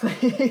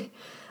 Exactly.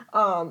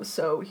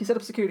 So he set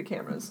up security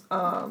cameras.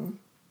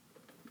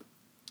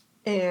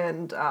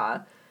 And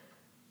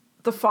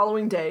the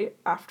following day,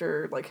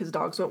 after like his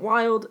dogs went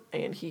wild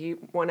and he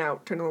went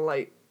out, turned on the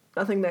light,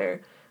 nothing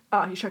there,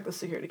 he checked the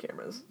security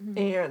cameras.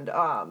 And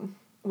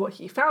what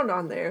he found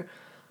on there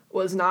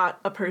was not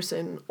a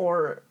person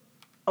or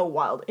a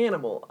wild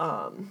animal.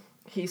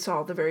 He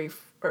saw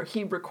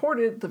he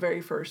recorded the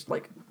very first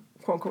like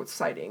quote unquote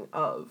sighting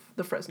of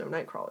the Fresno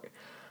Nightcrawler.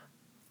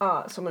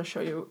 So I'm gonna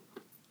show you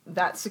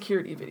that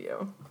security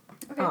video.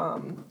 Okay.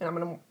 And I'm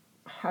gonna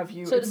have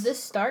you. So did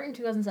this start in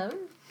 2007?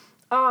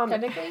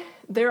 Technically?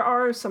 There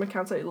are some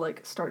accounts that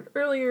like started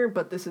earlier,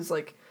 but this is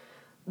like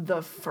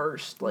the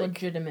first like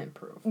Legitimate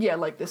proof. yeah,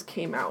 like this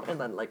came out and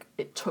then like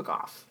it took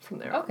off from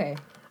there. Okay.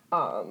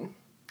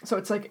 So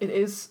it's like it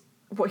is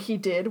what he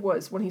did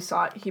was when he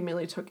saw it, he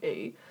immediately took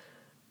a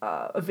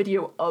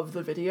video of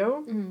the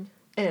video,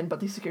 but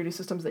these security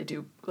systems they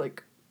do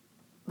like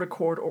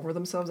record over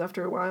themselves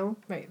after a while.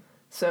 Right.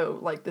 So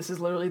like this is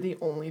literally the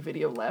only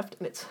video left,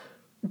 and it's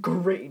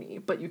grainy,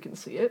 but you can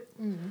see it.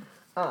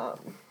 So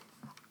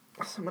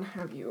I'm gonna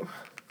have you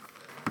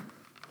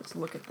let's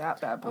look at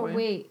that bad boy. Oh,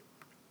 wait.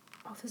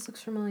 Oh, this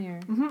looks familiar.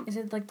 Is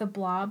it like the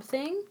blob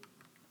thing?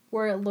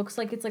 Where it looks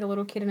like it's like a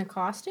little kid in a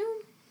costume?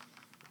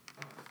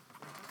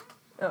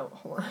 Oh,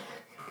 hold on.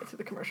 Get to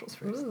the commercials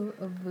first. Ooh,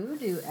 a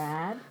voodoo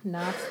ad.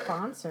 Not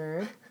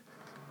sponsored.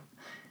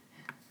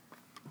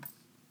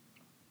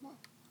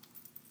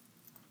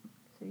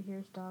 So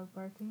here's dog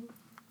barking.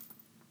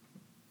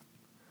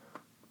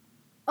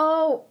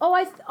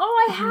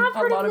 I have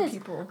heard A lot of of this.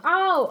 people.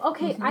 Oh,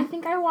 okay. I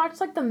think I watched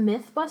like the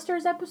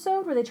Mythbusters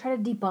episode where they try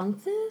to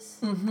debunk this.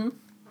 Mm-hmm.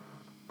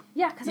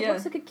 Yeah, because it Yeah.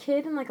 looks like a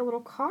kid in like a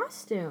little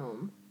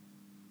costume.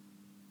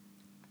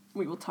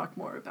 we will talk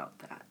more about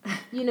that.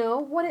 You know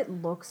what it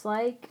looks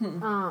like?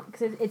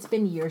 Because it's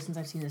been years since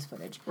I've seen this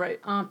footage. Right.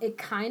 It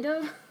kind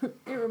of,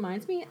 it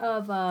reminds me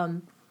of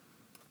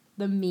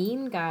the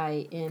mean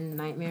guy in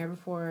Nightmare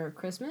Before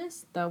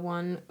Christmas. The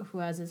one who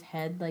has his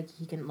head, like,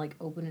 he can, like,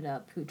 open it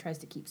up, who tries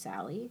to keep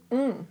Sally.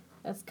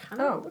 That's kind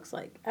of what it looks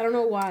like. I don't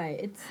know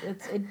why.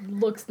 It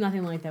looks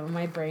nothing like that, but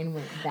my brain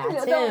went,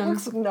 that's him. That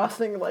looks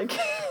nothing like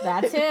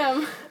That's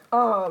him.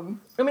 I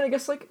mean, I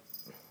guess, like,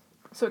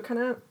 so it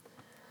kind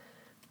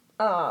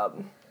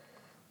of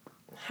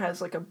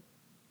has, like, a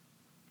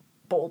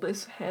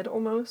bulbous head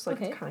almost. Like,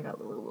 it's kind of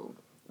got a little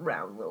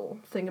round little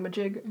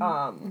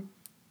thingamajig.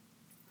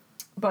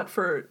 But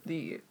for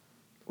the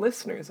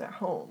listeners at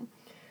home,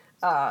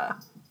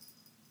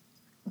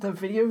 the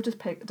video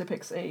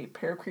depicts a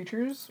pair of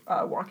creatures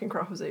walking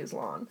across Jose's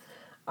lawn.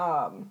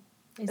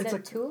 Is that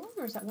like, two of them,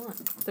 or is that one?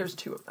 There's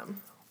two of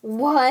them.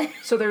 What?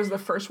 So there's the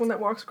first one that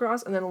walks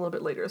across, and then a little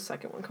bit later, a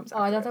second one comes out.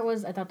 Oh, I thought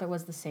that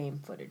was the same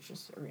footage,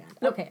 just around.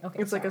 Nope. Okay.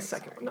 It's like a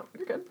second one. No,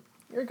 you're good.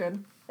 You're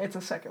good. It's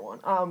a second one.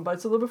 But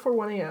it's a little before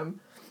 1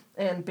 a.m.,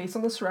 and based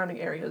on the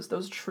surrounding areas,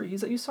 those trees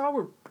that you saw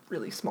were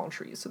really small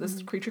trees. So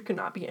this creature could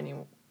not be any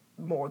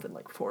more than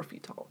like 4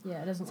 feet tall.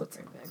 Yeah, it doesn't look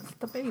very big. It's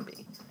the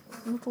baby,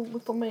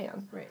 little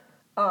man. Right.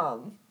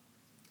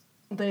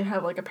 They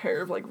have like a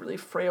pair of like really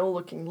frail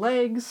looking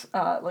legs,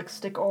 like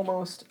stick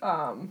almost,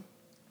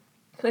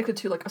 connected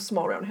to like a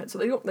small round head. So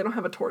they don't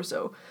have a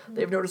torso.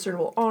 They have no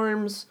discernible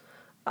arms.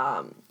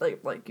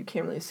 Like you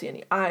can't really see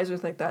any eyes or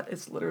anything like that.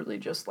 It's literally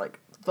just like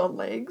the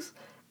legs,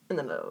 and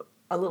then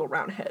a little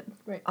round head.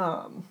 Right.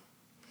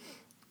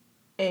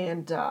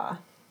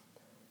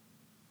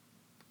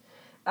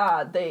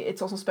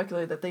 It's also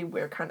speculated that they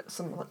wear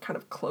some kind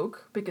of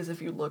cloak, because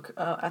if you look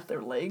at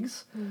their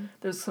legs,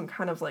 there's some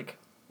kind of like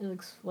it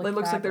looks like it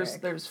looks fabric.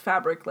 like there's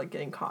fabric like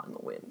getting caught in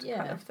the wind kind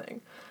Yeah. of thing.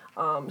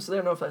 So they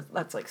don't know if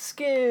that's like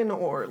skin,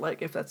 or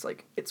like if that's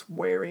like it's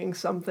wearing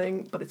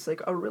something, but it's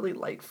like a really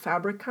light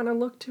fabric kind of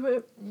look to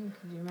it.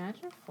 Could you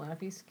imagine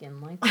fluffy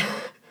skin like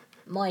that?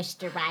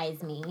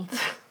 Moisturize me.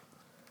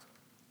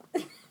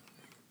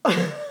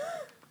 I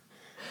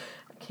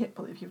can't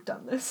believe you've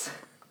done this.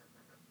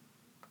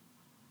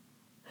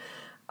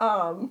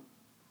 So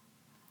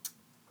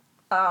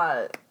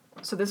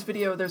this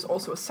video, there's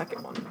also a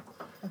second one.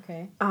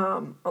 Okay.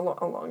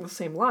 Along the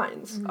same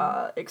lines,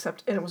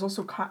 except, and it was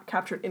also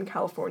captured in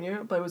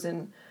California, but it was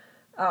in,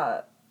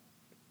 the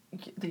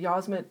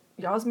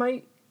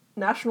Yosemite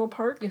National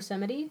Park.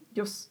 Yosemite?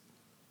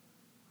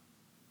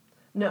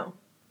 No.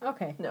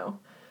 Okay. No.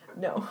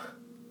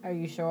 Are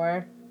you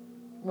sure?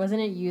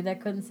 Wasn't it you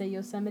that couldn't say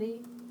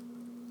Yosemite?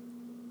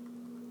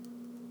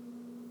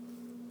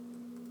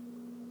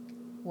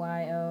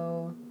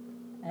 YOS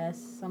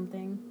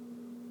something?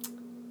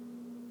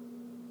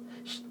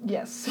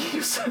 Yes,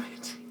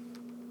 Yosemite.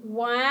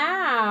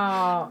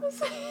 Wow.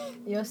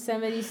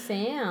 Yosemite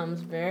Sam's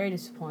very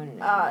disappointed.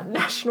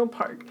 National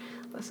Park.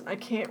 Listen, I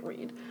can't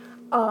read.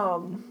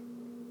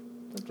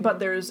 But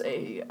there's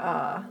a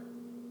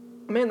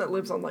man that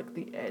lives on like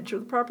the edge of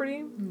the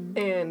property,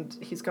 and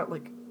he's got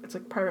like, it's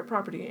like private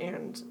property,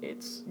 and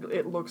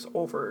it looks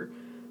over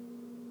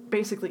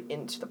basically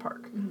into the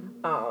park.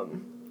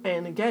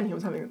 And again, he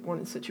was having one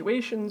of these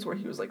situations where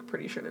he was like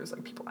pretty sure there's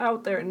like people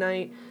out there at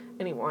night,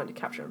 and he wanted to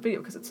capture on video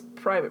because it's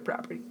private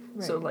property.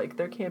 Right. So like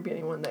there can't be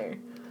anyone there.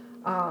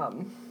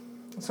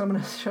 So I'm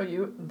gonna show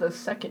you the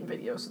second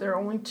video. So there are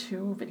only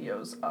 2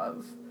 videos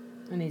of.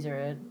 And these are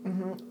it.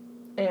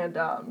 And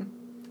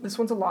this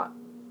one's a lot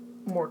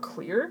more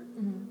clear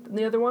than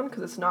the other one,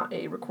 because it's not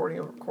a recording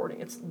of a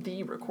recording, it's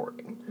the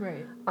recording.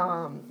 Right.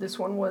 This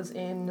one was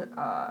in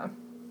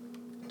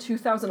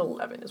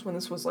 2011 is when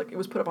this was like, it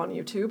was put up on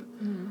YouTube.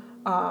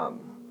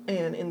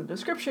 And in the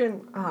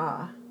description,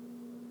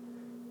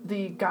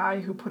 the guy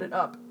who put it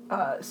up,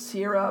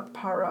 Sierra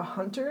Para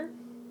Hunter,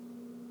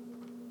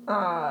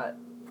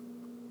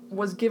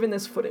 was given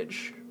this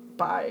footage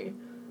by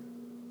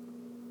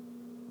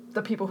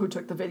the people who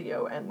took the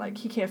video, and like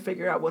he can't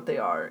figure out what they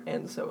are,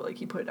 and so like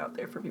he put it out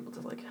there for people to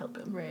like help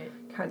him, right,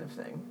 kind of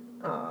thing.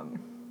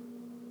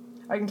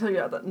 I can tell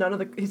you that none of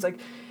the, he's like,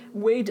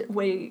 weigh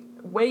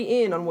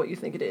in on what you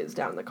think it is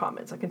down in the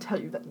comments. I can tell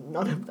you that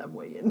none of them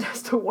weigh in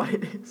as to what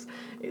it is.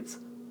 It's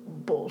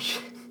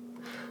bullshit.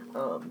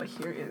 But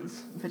here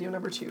is video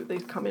number 2. They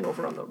come in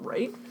over on the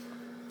right,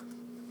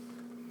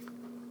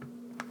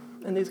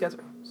 and these guys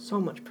are so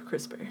much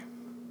crisper.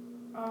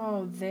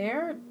 Oh,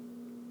 they're...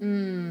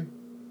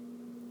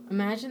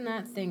 Imagine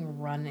that thing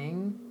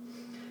running.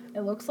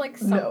 It looks like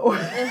some... No.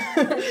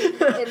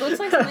 it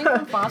looks like something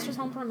from Foster's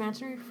Home for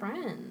Imaginary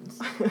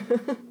Friends.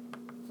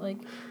 Like,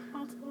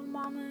 oh, it's a little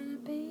mama and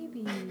a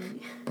baby.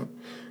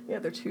 Yeah,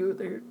 they're...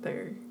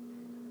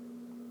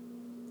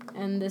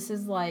 And this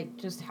is like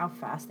just how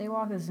fast they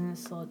walk. This isn't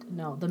slow.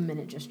 No, the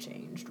minute just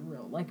changed.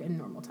 Real, like in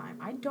normal time.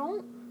 I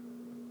don't...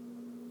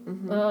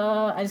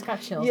 I just got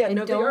chills. Yeah,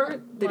 no,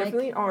 they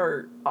definitely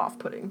are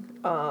off-putting.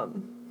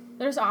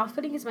 There's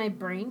off-putting because my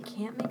brain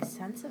can't make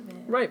sense of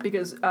it. Right,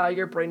 because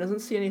your brain doesn't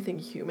see anything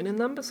human in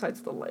them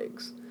besides the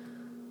legs.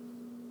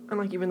 And,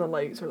 like, even the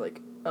legs are,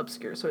 like,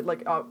 obscure, so it,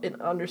 like, it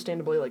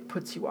understandably, like,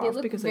 puts you They off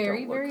look because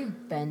very, they don't look... very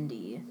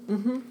bendy.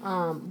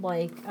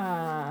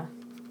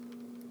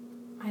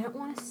 I don't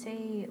want to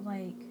say,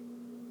 like,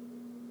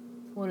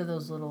 what are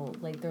those little,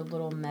 like, they're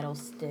little metal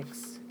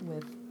sticks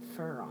with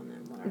fur on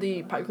them. What are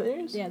The those? pipe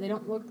cleaners? Yeah, they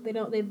don't look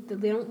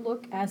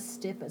as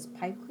stiff as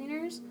pipe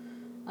cleaners,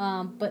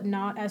 but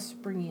not as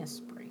springy as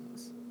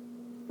springs.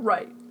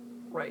 Right.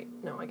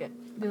 No, I get...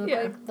 They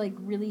look like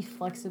really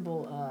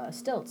flexible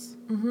stilts.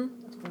 Mm-hmm.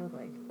 That's what they look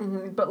like.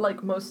 Mm-hmm. But,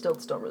 like, most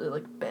stilts don't really,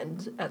 like,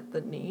 bend at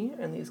the knee,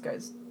 and these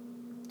guys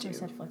do. I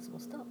said flexible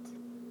stilts.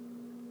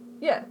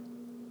 Yeah.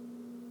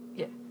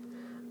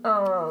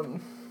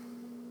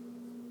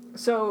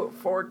 So,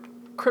 for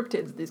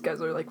cryptids, these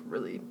guys are, like,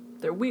 really...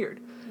 They're weird.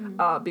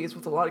 Mm-hmm. Because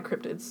with a lot of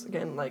cryptids,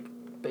 again, like,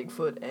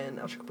 Bigfoot and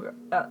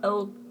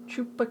El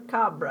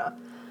Chupacabra...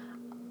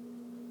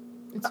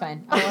 It's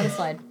fine. I'll let it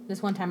slide.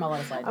 This one time I'll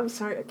let it slide. I'm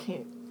sorry, I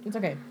can't... It's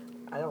okay.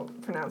 I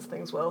don't pronounce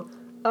things well.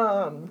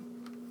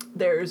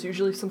 There's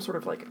usually some sort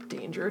of, like,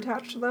 danger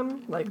attached to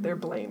them. Like, they're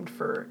blamed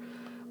for,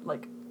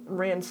 like,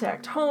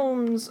 ransacked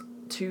homes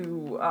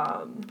to,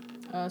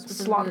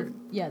 slaughtered.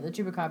 Yeah, the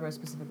chupacabra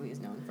specifically is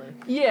known for...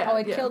 Yeah, Oh,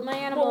 I killed my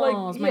animals,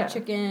 well, like, my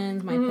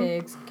chickens, my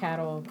pigs,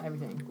 cattle,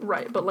 everything.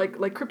 Right, but, like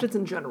cryptids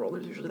in general,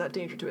 there's usually that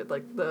danger to it.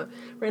 Like, the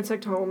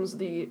ransacked homes,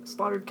 the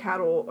slaughtered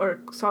cattle,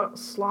 or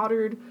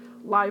slaughtered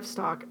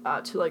livestock,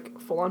 to, like,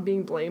 full-on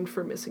being blamed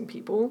for missing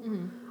people.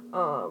 Mm-hmm.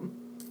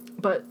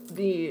 But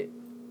the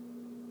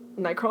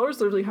Nightcrawlers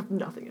literally have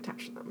nothing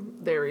attached to them.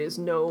 There is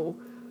no,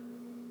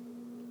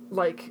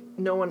 like,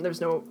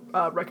 there's no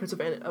records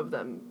of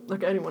them,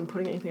 like, anyone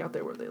putting anything out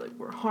there where they, like,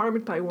 were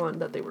harmed by one,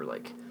 that they were,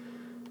 like,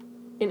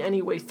 in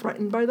any way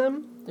threatened by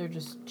them. They're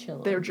just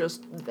chilling. They're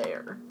just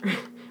there.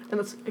 And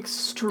that's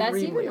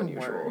extremely even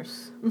unusual.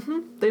 Worse. Mm-hmm.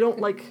 They don't,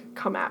 like,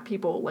 come at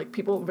people, like,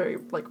 people very,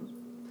 like,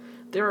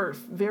 there are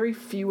very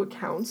few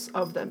accounts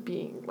of them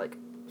being, like,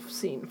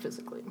 seen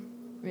physically.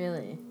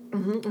 Really?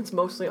 Mm-hmm. It's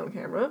mostly on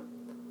camera,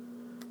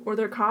 or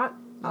they're caught.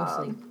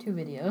 Mostly. 2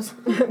 videos.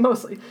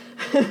 Mostly.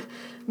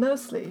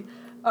 Mostly.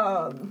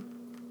 But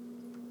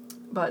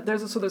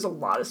there's a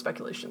lot of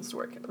speculations to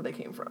where they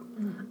came from.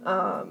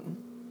 Mm-hmm.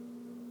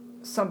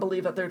 Some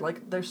believe that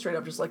they're straight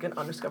up just, like, an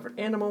undiscovered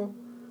animal,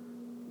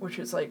 which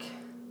is, like,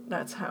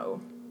 that's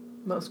how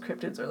most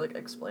cryptids are, like,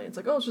 explained. It's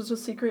like, oh, it's just a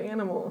secret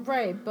animal.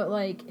 Right, but,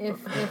 like,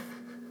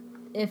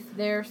 if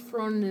they're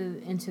thrown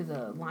into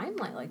the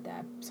limelight like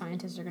that,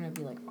 scientists are going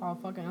to be, like, all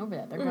fucking over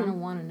that. They're going to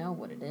want to know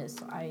what it is,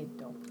 so I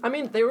don't... I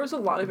mean, there was a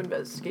lot of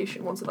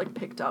investigation. Once it, like,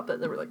 picked up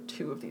that there were, like,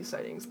 2 of these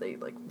sightings, they,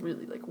 like,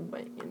 really, like,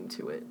 went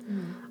into it.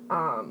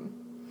 Mm-hmm.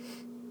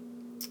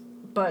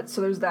 But,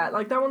 so there's that.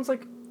 Like, that one's,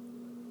 like,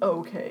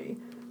 okay.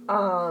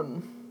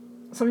 Some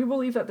people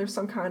believe that there's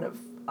some kind of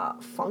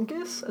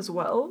fungus as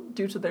well,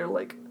 due to their,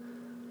 like,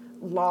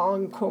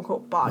 long,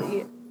 quote-unquote,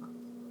 body...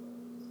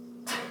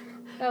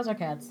 Those are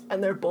cats.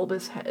 And their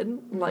bulbous head,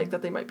 like,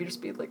 that they might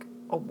just be, like,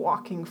 a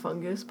walking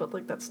fungus, but,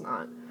 like, that's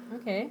not.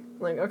 Okay.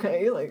 Like,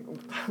 okay, like,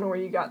 I don't know where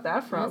you got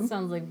that from. That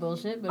sounds like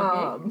bullshit, but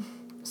okay.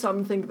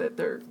 Some think that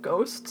they're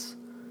ghosts.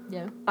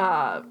 Yeah.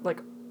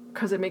 Like,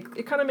 because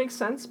it kind of makes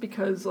sense,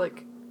 because,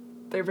 like,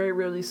 they're very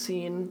rarely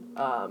seen.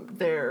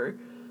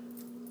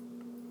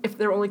 If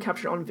they're only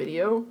captured on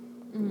video,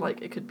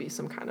 like, it could be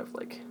some kind of,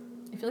 like...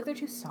 I feel like they're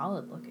too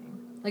solid looking.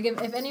 Like,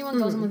 if anyone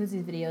goes and looks at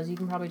these videos, you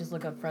can probably just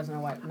look up Fresno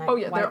White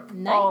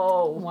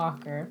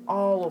Nightwalker.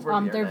 All over the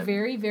they're internet.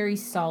 very, very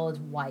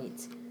solid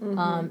white.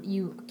 Mm-hmm.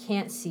 You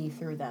can't see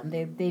through them.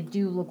 They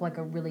do look like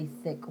a really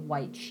thick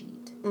white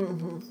sheet.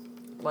 Mm-hmm.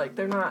 Like,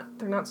 they're not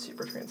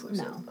super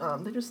translucent. No.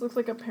 They just look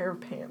like a pair of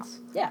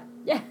pants. Yeah.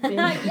 Yeah.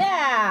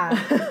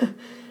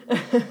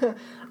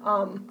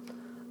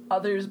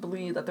 Others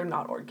believe that they're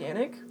not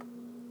organic.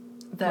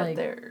 That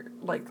they're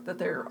like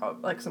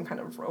some kind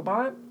of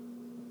robot.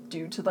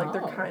 Due to, like,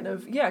 they're kind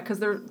of... Yeah, because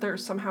they're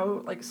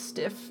somehow, like,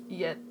 stiff,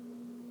 yet...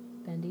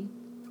 Bendy?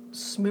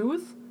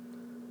 Smooth?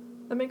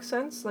 That makes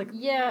sense? Like...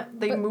 Yeah,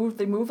 They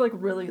move, like,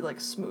 really, like,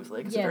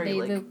 smoothly. Like, they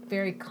look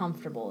very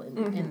comfortable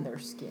in their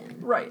skin.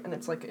 Right, and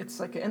it's like...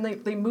 And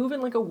they move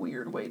in, like, a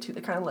weird way, too.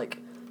 They kind of, like,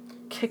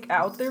 kick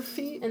out their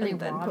feet and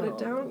then put it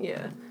down.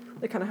 Yeah.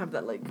 They kind of have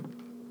that, like...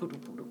 You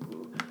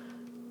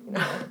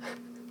know?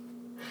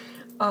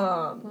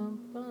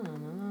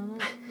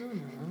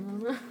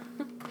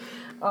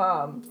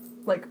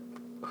 Like,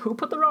 who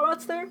put the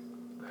robots there?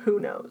 Who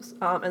knows?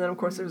 And then, of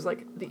course, there's,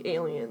 like, the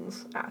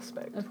aliens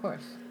aspect. Of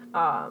course.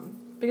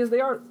 Because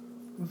they are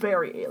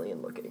very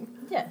alien-looking.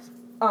 Yes.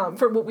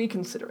 For what we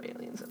consider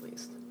aliens, at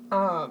least.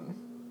 I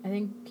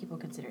think people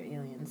consider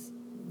aliens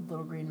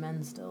little green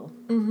men still.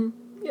 Mm-hmm.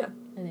 Yeah.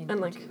 I think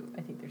they're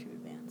too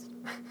advanced.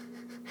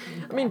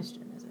 I mean,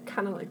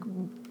 kind of like...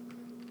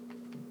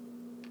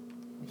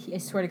 I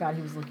swear to God,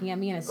 he was looking at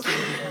me, and as soon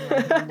as he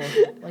turned around,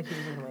 he looked like he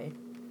was looking away.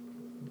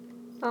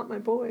 Not my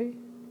boy.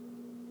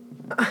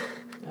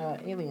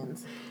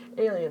 Aliens.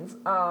 Aliens.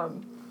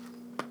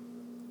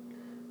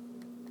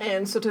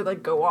 And so to,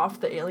 like, go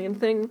off the alien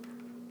thing,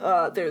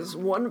 there's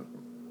one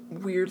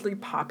weirdly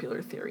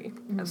popular theory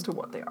as to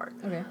what they are.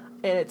 Okay.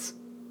 And it's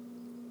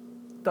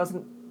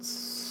doesn't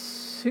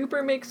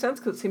super make sense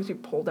because it seems to be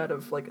pulled out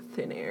of like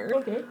thin air.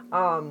 Okay.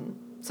 Some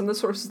of the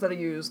sources that I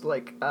used,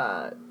 like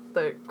the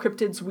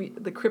cryptids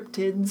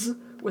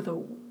with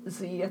a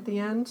Z at the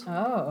end.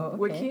 Oh, okay.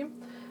 Wiki.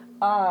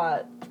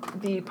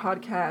 The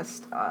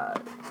podcast. I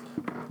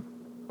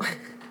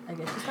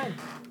guess it's fine.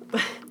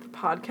 The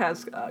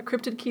podcast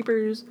Cryptid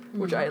Keepers,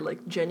 which I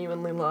like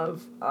genuinely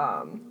love.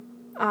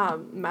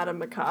 Madame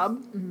Macabre.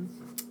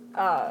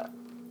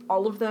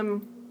 All of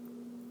them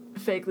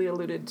vaguely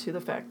alluded to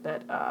the fact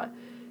that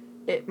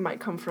it might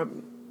come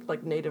from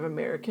like Native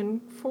American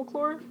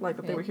folklore, like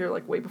that they were here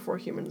like way before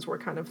humans were,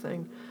 kind of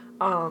thing.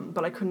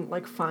 But I couldn't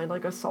like find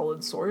like a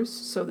solid source,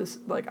 so this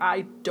like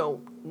I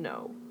don't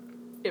know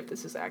if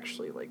this is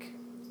actually like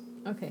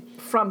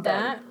from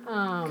that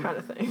kind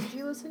of thing. Did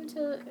you listen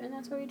to And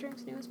That's Why We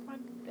Drink's newest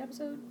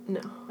episode?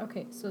 No.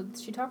 Okay, so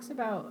she talks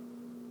about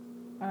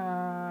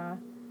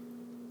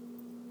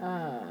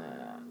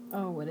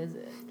what is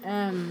it?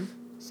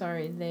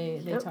 Sorry,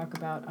 they talk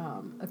about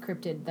a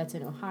cryptid that's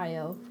in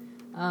Ohio.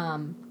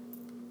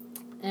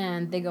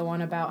 And they go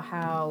on about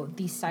how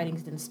these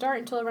sightings didn't start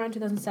until around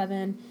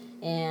 2007,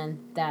 and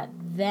that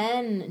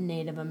then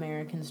Native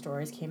American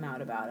stories came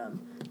out about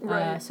them.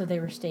 Right. So they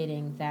were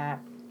stating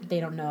that they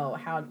don't know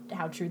how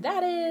true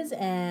that is,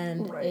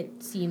 and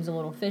it seems a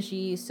little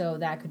fishy, so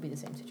that could be the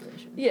same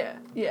situation. Yeah,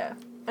 yeah.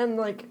 And,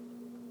 like,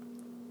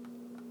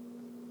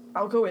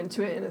 I'll go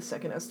into it in a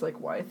second as to, like,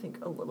 why I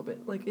think a little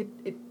bit, like,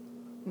 it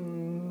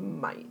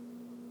might.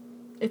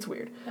 It's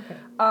weird. Okay.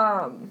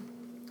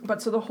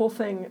 But so the whole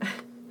thing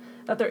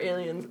that they're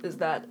aliens is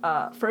that,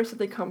 first that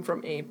they come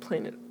from a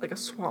planet, like a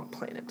swamp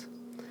planet,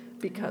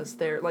 because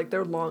their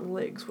long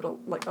legs would,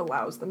 like,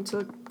 allows them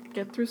to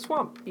get through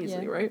swamp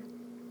easily, right?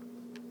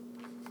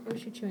 What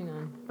was she chewing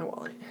on? My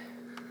wallet.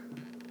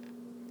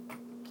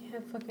 Can't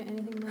have fucking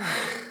anything more.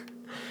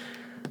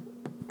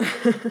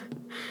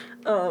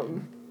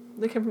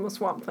 They came from a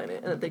swamp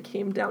planet, and that they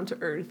came down to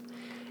Earth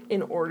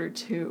in order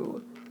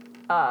to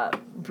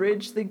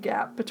bridge the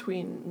gap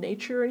between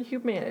nature and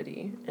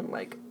humanity, and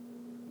like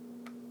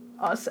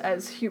us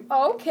as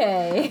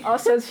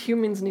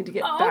humans need to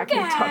get back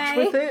in touch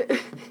with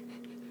it.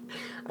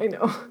 I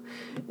know,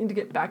 need to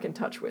get back in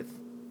touch with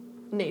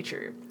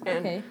nature.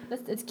 And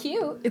it's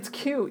cute. It's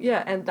cute,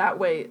 yeah, and that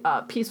way,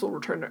 peace will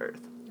return to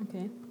Earth.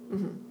 Okay.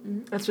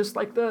 That's just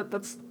like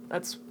that's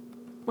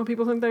what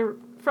people think they're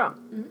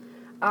from.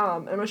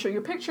 I'm gonna show you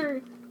a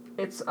picture.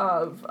 It's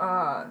of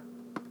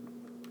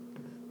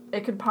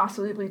it could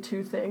possibly be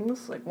two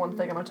things. Like one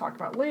thing I'm gonna talk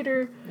about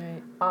later.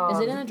 Right. Is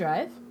it in the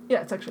drive?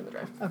 Yeah, it's actually in the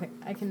drive. Okay,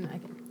 I can.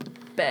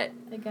 Bet.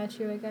 I got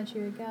you.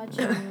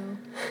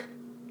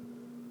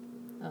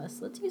 So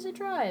let's use a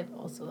drive.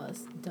 Also,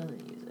 us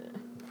doesn't use it.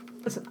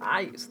 Listen,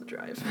 I use the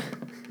drive.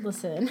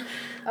 Listen.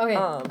 Okay.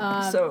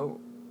 So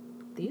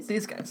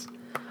these guys.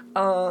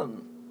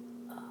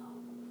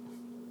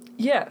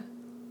 Yeah.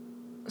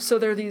 So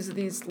they're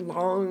these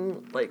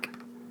long, like,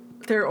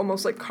 they're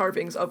almost like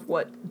carvings of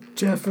what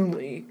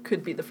definitely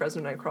could be the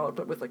Fresno Nightcrawler,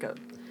 but with like a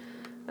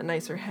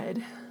nicer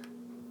head,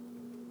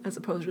 as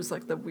opposed to just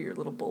like the weird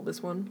little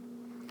bulbous one.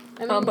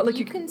 I mean, but like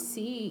you can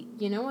see,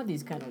 you know what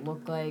these kind of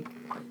look like.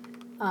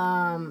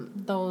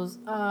 Those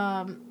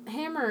MC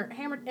Hammer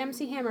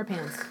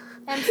pants.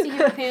 MC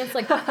Hammer pants,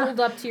 like, pulled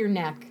up to your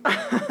neck.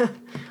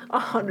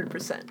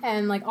 100%.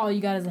 And, like, all you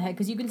got is a head.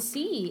 Because you can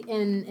see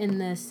in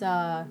this,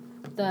 the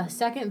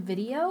second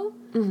video,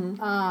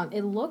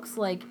 it looks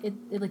like, it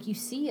like, you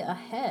see a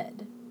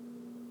head.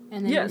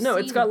 And then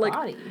it's got, like,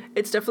 body.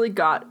 It's definitely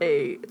got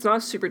it's not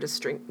a super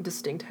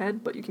distinct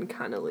head, but you can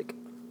kind of, like,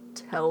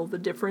 tell the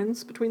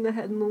difference between the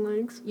head and the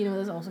legs. You know what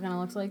this also kind of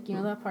looks like? You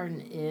know that part in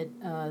It,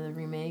 the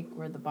remake,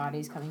 where the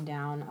body's coming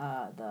down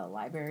the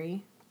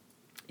library?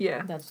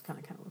 Yeah. That's kind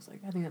of looks like.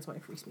 I think that's why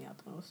it freaks me out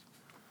the most.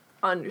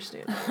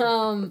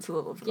 Understandable. It's a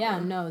little. Yeah,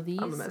 no, these.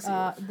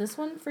 This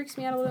one freaks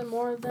me out a little bit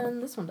more than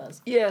this one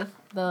does. Yeah.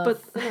 The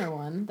thinner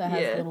one that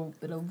has a little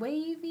bit of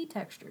wavy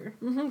texture.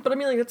 But I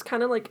mean, like, it's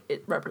kind of like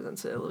it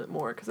represents it a little bit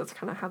more because that's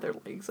kind of how their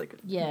legs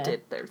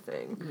did their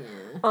thing.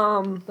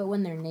 Yeah. But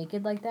when they're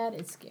naked like that,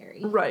 it's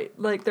scary. Right.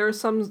 Like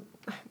there's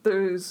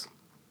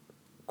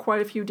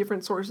quite a few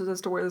different sources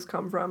as to where this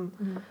come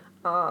from.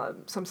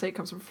 Some say it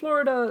comes from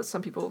Florida.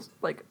 Some people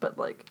the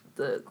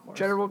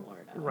general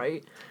Florida.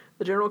 Right.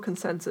 The general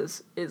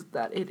consensus is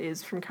that it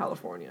is from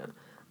California.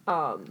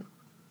 Well,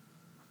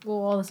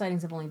 all the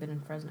sightings have only been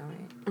in Fresno,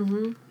 right?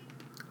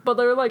 But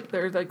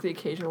there's the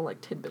occasional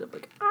like tidbit of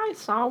like I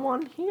saw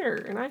one here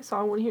and I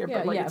saw one here,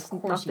 but like it's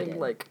nothing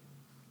like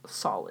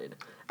solid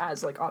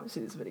as like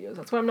obviously these videos.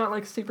 That's why I'm not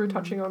like super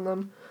touching on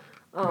them.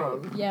 Right.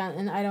 Yeah,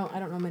 and I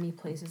don't know many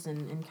places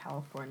in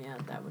California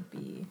that would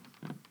be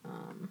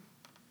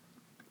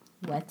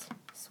wet,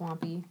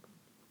 swampy.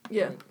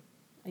 Yeah. Like,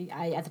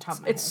 I at the top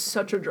of my head. It's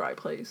such a dry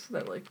place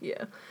that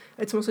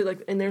it's mostly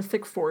like in their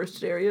thick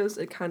forested areas.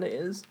 It kind of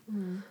is.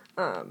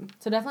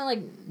 So definitely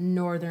like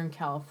Northern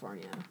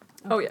California.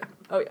 Okay.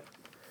 Oh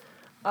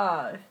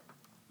yeah.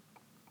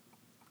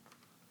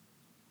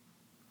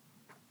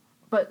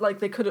 But like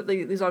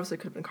these obviously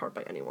could have been carved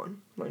by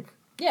anyone. Like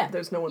Yeah.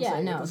 there's no one Yeah,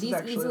 saying no. this is These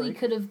actually easily like,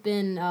 could have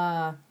been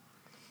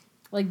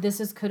like this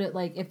is could it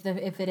like if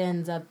it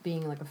ends up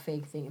being like a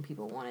fake thing and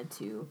people wanted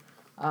to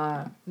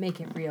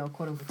make it real,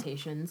 quote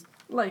unquotations.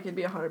 like it'd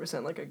be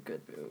 100% like a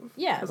good move.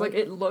 Yeah. Because like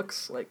it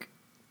looks like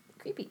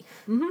creepy.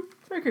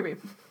 very creepy.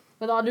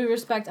 With all due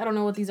respect, I don't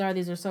know what these are.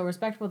 These are so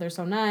respectful. They're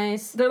so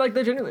nice. They're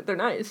genuinely, they're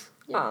nice.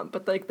 Yeah.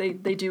 But like they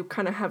do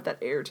kind of have that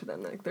air to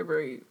them. Like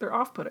they're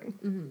off-putting.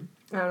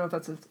 Mm-hmm. I don't know if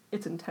that's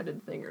its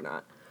intended thing or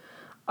not.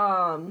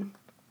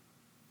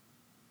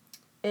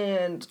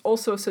 And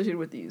also associated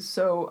with these,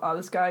 so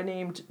this guy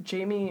named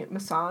Jamie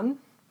Masson,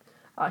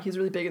 he's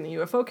really big in the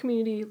UFO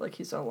community. Like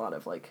he's done a lot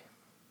of like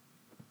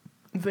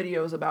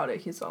videos about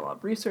it. He's done a lot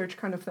of research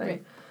kind of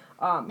thing.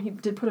 Right. He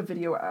did put a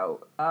video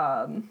out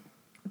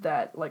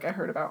that like I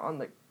heard about on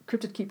the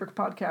Cryptid Keeper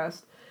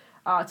podcast.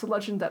 It's a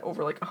legend that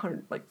over like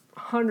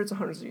hundreds and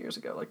hundreds of years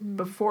ago, like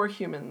before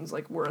humans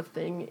like were a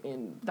thing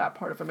in that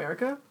part of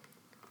America,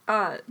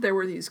 there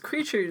were these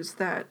creatures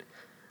that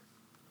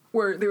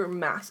were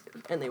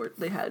massive, and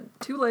they had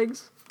 2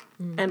 legs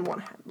and 1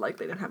 head. Like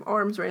they didn't have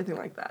arms or anything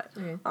like that.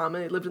 Okay. And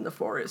they lived in the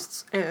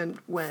forests. And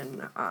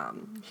when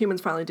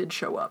humans finally did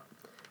show up,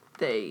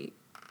 they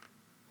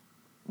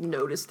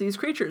noticed these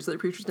creatures. The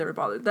creatures never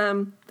bothered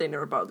them. They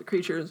never bothered the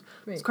creatures.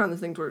 Right. It's kind of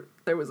things where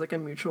there was like a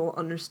mutual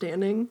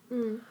understanding.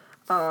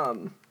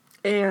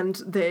 And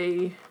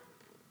they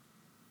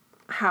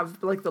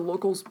have like the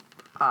locals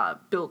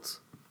built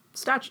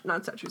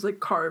not statues,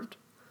 like carved.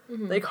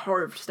 They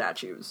carved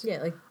statues.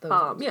 Yeah, like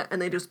those. Yeah, and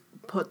they just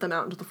put them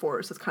out into the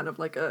forest. It's kind of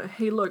like a,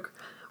 hey, look,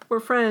 we're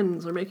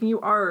friends. We're making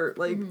you art,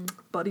 like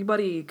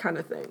buddy kind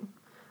of thing.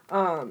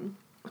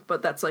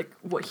 But that's like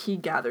what he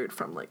gathered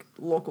from like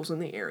locals in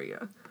the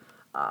area.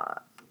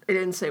 It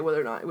didn't say whether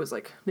or not it was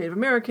like Native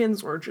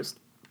Americans or just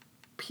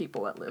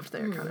people that lived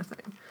there kind of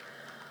thing.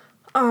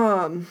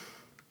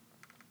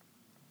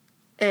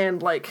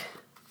 And like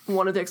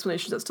one of the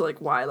explanations as to like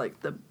why like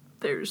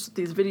there's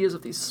these videos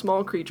of these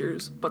small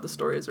creatures, but the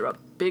stories are about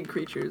big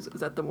creatures, is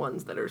that the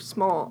ones that are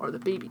small are the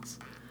babies.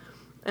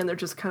 And they're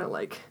just kind of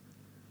like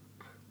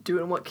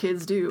doing what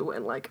kids do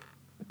and like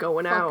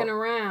going out. Fucking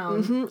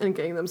around. And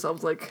getting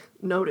themselves like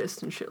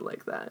noticed and shit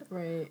like that.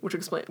 Right.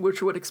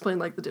 Which would explain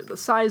like the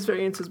size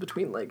variances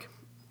between like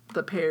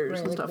the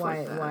pairs and like stuff why,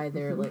 like that. Why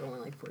they're like only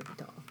like 4 feet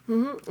tall.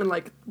 And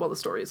like, well, the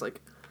stories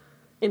like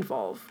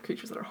involve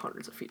creatures that are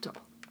hundreds of feet tall.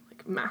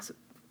 Like massive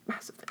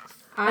things.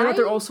 And that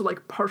they're also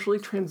like partially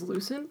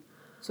translucent.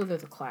 So they're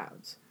the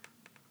clouds.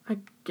 I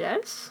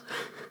guess.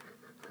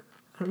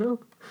 I don't know.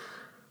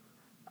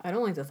 I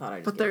don't like the thought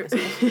I just But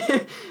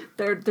gave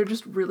they're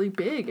just really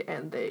big,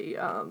 and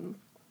they're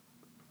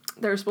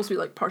supposed to be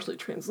like partially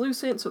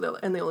translucent, so they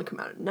only come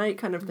out at night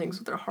kind of thing,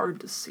 so they're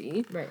hard to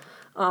see. Right.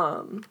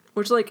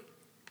 Which like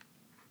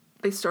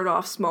they start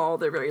off small,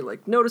 they're very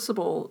like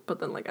noticeable, but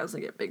then like as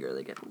they get bigger,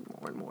 they get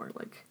more and more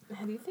like.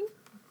 How do you think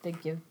they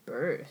give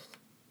birth?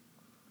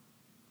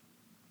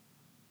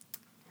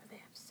 How do they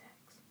have sex?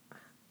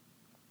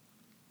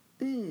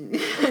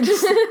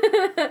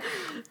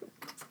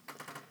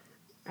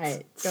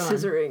 Alright, go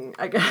Scissoring,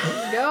 I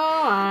guess. Go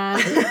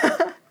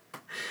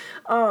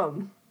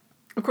on.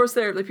 Of course,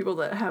 they're the people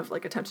that have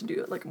like attempted to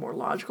do like more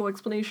logical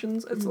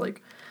explanations. It's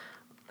like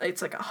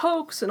a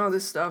hoax and all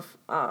this stuff.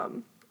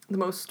 The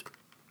most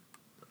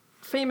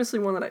famous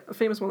one that I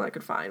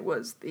could find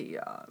was the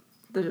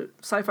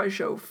sci-fi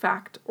show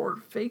Fact or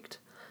Faked.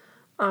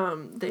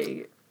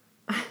 They.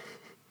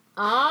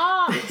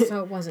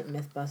 So it wasn't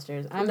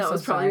Mythbusters. I'm No, so it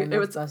was probably-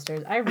 sorry,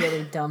 Mythbusters. I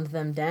really dumbed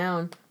them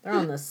down. They're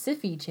on the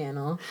Siffy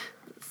channel.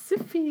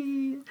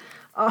 Siffy.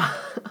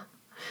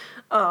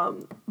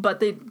 But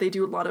they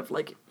do a lot of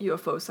like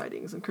UFO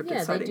sightings and cryptid Yeah,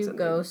 they sightings. do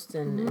ghosts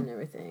and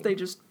everything. They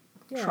just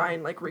try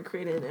and like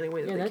recreate it in any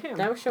way that they can.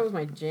 That show was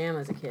my jam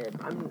as a kid.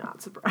 I'm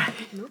not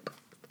surprised. Nope.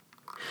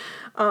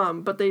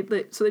 But they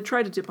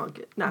tried to debunk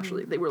it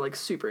naturally. They were like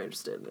super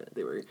interested in it.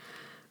 They were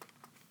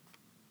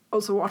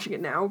also watching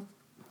it now.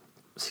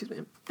 Excuse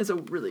me. Is a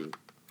really.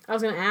 I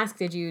was gonna ask,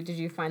 did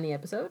you find the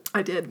episode?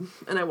 I did,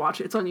 and I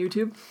watch it. It's on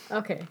YouTube.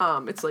 Okay.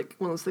 It's like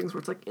one of those things where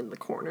it's like in the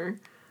corner,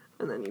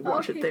 and then you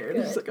watch it there, and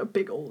there's like a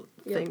big old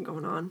thing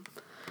going on.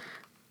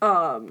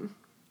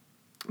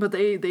 But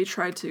they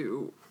tried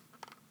to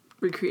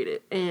recreate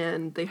it,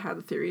 and they had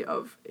the theory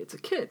of it's a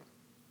kid,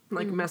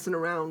 like messing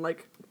around,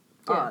 like.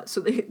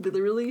 So they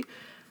literally,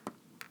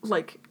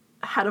 like,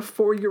 had a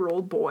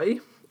 4-year-old boy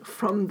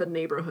from the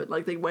neighborhood.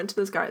 Like, they went to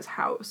this guy's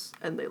house,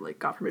 and they, like,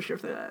 got permission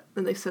for that.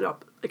 And they set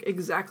up, like,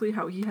 exactly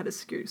how he had his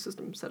security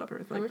system set up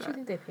and everything How like much that. do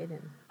you think they paid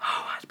him?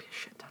 Oh, that'd be a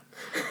shit ton.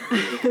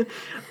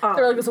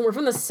 They're like, listen, we're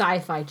from the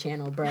Sci-Fi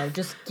Channel, bro.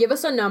 Just give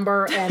us a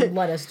number and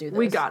let us do this.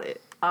 We got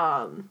it.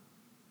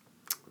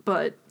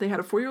 But they had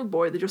a 4-year-old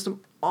boy. They dressed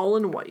him all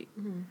in white.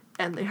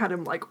 And they had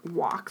him, like,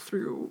 walk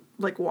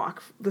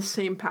the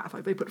same path.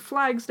 Like, they put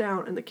flags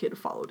down, and the kid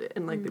followed it.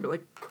 And, like, they were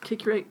like,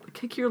 kick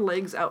your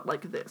legs out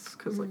like this.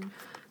 Because, like,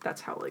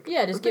 that's how, like...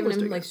 Yeah, just giving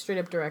him, like, it. straight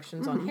up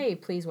directions on, hey,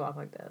 please walk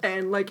like this.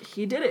 And, like,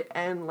 he did it.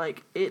 And,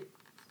 like, it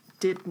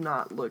did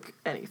not look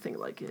anything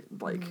like it.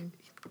 Like,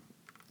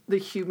 the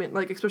human,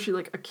 like, especially,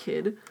 like, a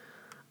kid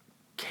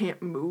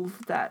can't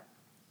move that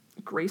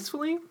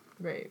gracefully.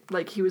 Right.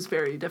 Like, he was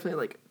very,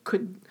 definitely, like,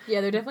 could...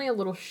 Yeah, they're definitely a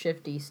little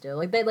shifty still.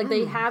 Like,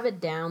 they have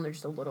it down, they're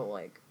just a little,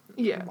 like,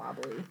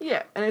 wobbly.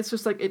 Yeah, and it's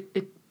just, like,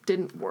 it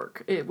didn't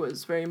work. It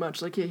was very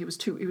much, like, yeah, he was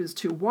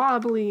too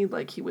wobbly,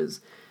 like, he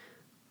was...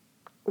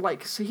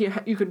 Like, so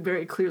you could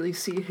very clearly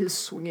see his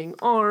swinging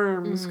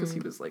arms, because he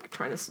was, like,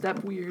 trying to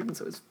step weird, and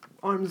so his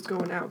arms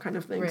going out kind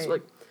of thing. Right. So,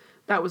 like,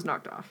 that was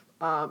knocked off.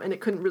 And it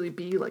couldn't really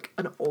be, like,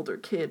 an older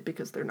kid,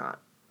 because they're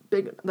not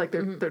big, like,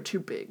 they're too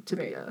big to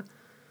be a,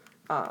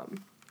 I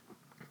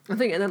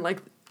think, and then,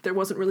 like, there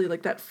wasn't really,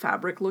 like, that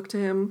fabric look to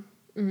him.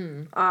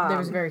 There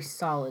was a very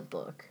solid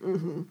look.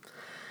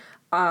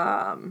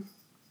 Then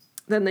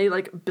they,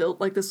 like, built,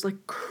 like, this,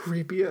 like,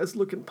 creepy-ass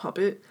looking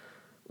puppet.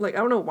 Like, I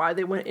don't know why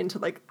they went into,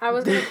 like... I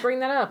was going to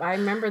bring that up. I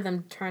remember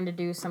them trying to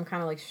do some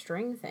kind of, like,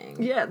 string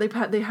thing. Yeah, they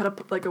had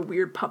a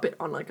weird puppet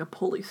on, like, a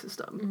pulley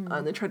system.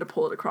 And they tried to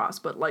pull it across,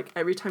 but, like,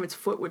 every time its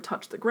foot would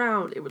touch the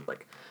ground, it would,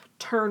 like,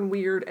 turn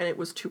weird, and it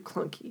was too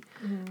clunky.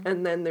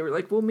 And then they were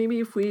like, well, maybe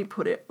if we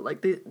put it...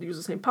 Like, they use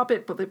the same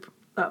puppet, but they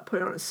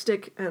put it on a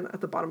stick and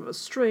at the bottom of a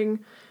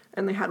string,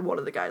 and they had one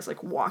of the guys,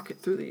 like, walk it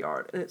through the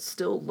yard, and it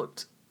still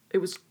looked... It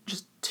was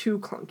just too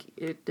clunky.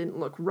 It didn't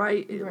look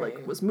right. It,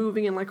 like, was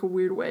moving in, like, a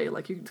weird way.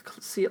 Like, you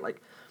could see it,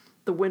 like,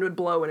 the wind would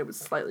blow and it would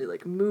slightly,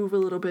 like, move a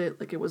little bit.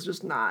 Like, it was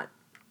just not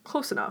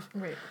close enough.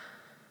 Right.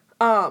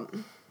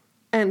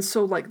 And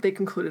so, like, they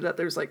concluded that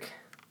there's, like...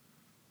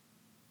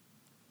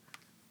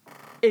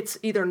 It's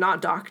either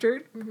not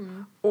doctored,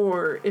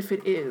 or if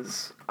it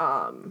is,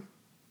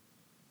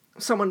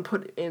 someone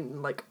put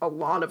in, like, a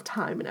lot of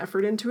time and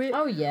effort into it.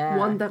 Oh, yeah.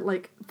 One that,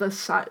 like,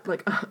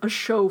 a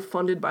show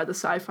funded by the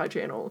Sci-Fi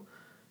Channel,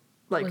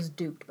 like... Was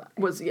duped by.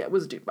 Was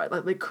duped by.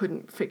 Like, they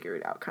couldn't figure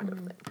it out kind of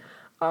thing.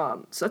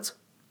 So that's,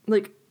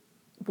 like,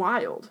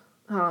 wild.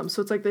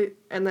 So it's like they...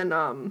 And then,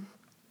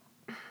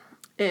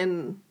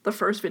 in the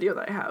first video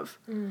that I have,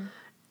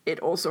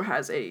 it also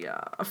has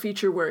a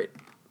feature where it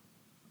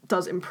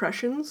does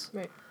impressions.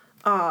 Right.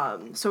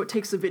 So it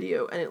takes the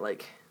video and it,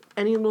 like...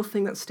 Any little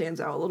thing that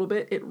stands out a little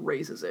bit, it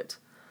raises it.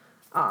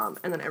 And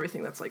then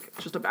everything that's, like,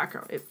 just a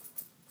background, it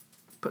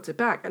puts it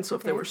back. And so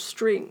if there were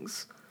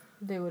strings,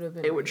 they would have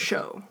been... It would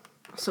show.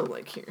 So,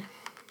 like, here.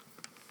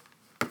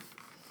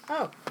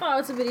 Oh,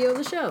 it's a video of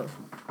the show.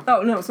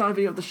 Oh, no, it's not a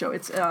video of the show.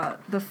 It's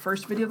the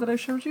first video that I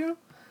showed you.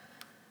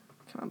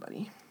 Come on,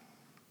 buddy.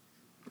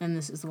 And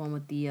this is the one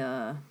with the,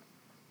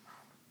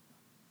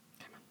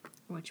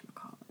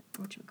 whatchamacallit.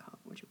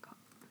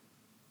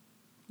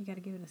 You gotta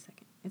give it a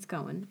second. It's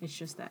going. It's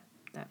just that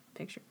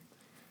picture.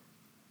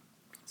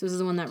 So this is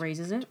the one that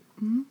raises it?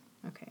 Mm-hmm.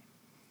 Okay.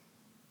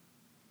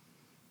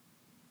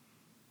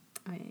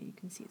 Oh, yeah, you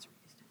can see it's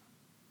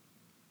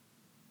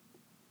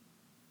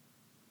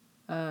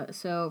raised.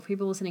 So for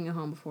people listening at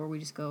home before we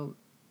just go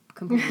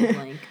completely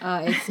blank,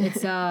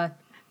 it's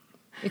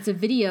a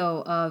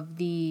video of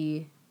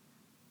the...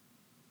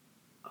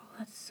 Oh,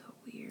 that's so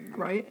weird.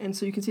 Right? And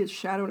so you can see its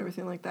shadow and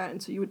everything like that.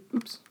 And so you would...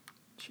 Oops.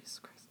 Jesus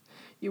Christ.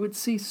 You would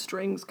see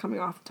strings coming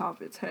off the top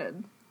of its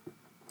head.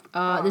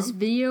 This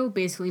video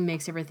basically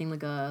makes everything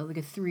like a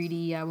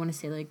 3D, I want to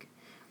say, like,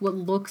 what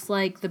looks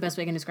like, the best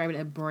way I can describe it,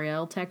 a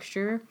braille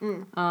texture.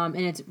 And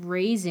it's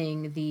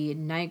raising the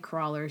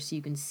Nightcrawler so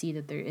you can see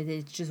that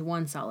it's just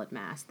one solid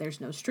mass.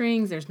 There's no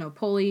strings, there's no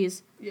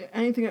pulleys. Yeah,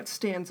 anything that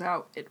stands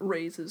out, it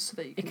raises so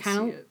that you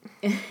can see it.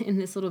 In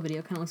this little video,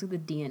 it kind of looks like the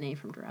DNA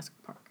from Jurassic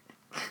Park.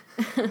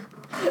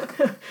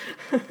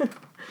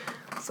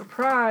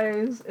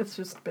 Surprise! It's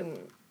just been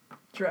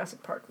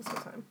Jurassic Park this whole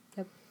time.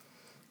 Yep.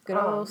 Good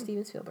old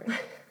Steven Spielberg.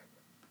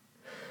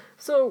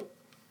 So,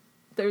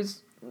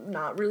 there's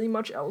not really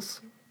much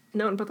else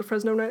known about the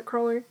Fresno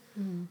Nightcrawler.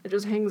 It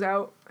just hangs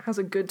out, has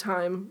a good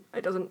time.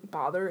 It doesn't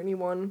bother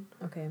anyone.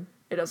 Okay.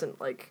 It doesn't,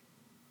 like...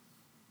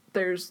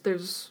 It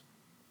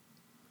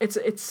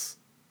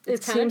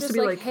seems to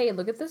be like, hey,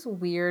 look at this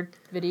weird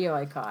video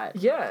I caught.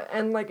 Yeah,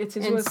 and, like, it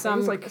seems and like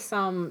things like...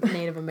 some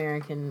Native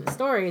American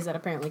stories that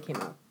apparently came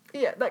up.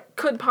 Yeah, that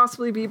could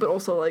possibly be, but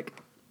also, like,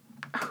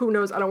 who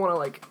knows? I don't want to,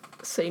 like,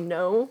 say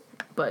no,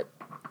 but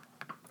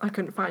I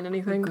couldn't find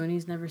anything. The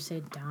Goonies never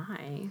say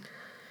die.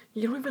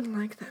 You don't even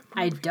like that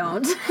movie. I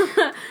don't.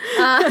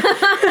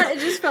 It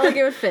just felt like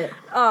it would fit.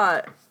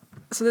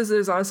 So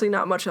there's honestly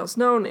not much else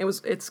known.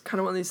 It's kind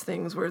of one of these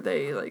things where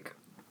they, like,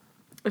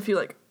 if you,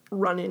 like,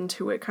 run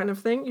into it kind of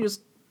thing, you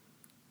just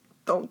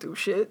don't do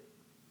shit.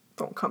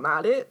 Don't come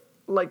at it.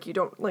 Like, you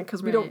don't, like,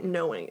 because we don't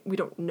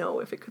know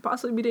if it could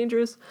possibly be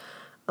dangerous.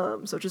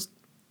 So just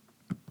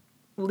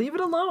leave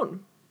it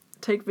alone.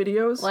 Take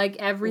videos. Like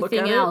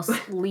everything else,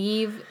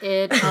 leave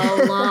it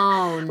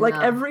alone. Like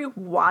every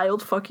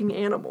wild fucking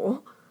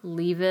animal.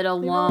 Leave it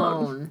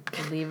alone.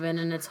 Leave it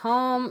in its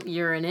home.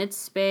 You're in its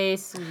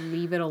space.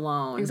 Leave it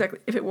alone. Exactly.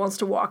 If it wants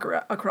to walk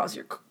across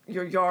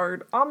your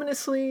yard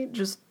ominously,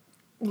 just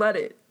let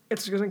it.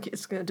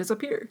 it's gonna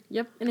disappear.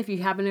 Yep. And if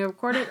you happen to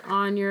record it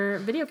on your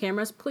video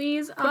cameras,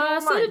 please send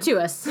online. it to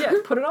us. Yeah,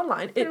 put it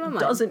online. It online.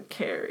 doesn't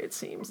care. It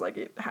seems like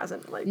it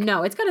hasn't like.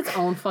 No, it's got its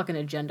own fucking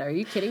agenda. Are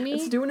you kidding me?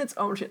 It's doing its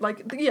own shit.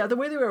 Like the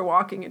way they were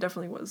walking, it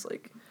definitely was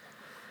like.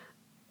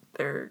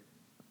 They're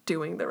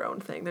doing their own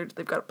thing.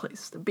 They've got a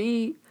place to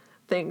be,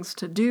 things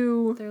to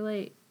do. They're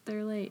late.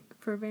 They're late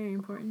for a very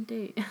important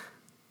date.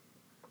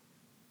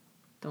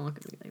 Don't look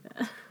at me like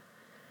that.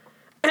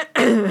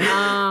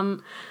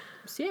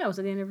 So yeah, was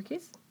that the end of your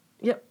case?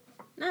 Yep.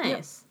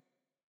 Nice.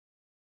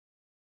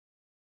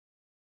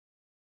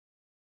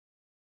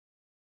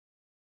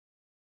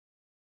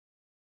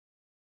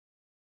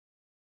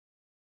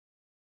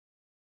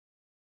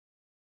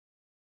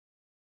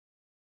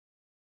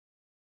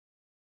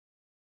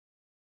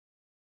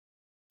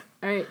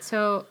 All right,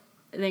 so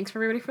thanks for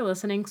everybody for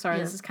listening. Sorry,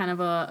 this is kind of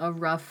a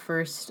rough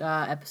first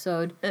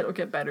episode. It'll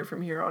get better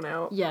from here on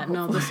out. Yeah, hopefully.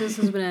 No,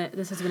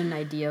 this has been an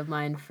idea of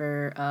mine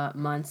for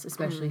months,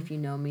 especially if you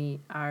know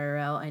me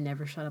IRL. I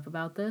never shut up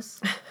about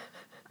this.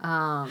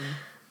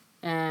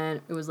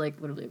 And it was like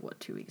literally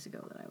 2 weeks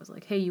ago that I was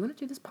like, "Hey, you want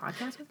to do this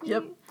podcast with me?"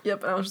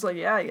 Yep. And I was just like,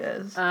 "Yeah, I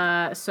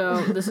guess."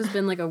 So this has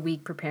been like a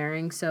week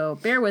preparing. So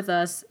bear with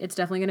us. It's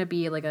definitely gonna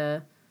be like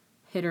a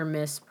hit or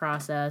miss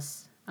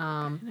process.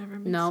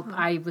 Nope.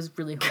 I was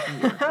really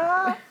hoping you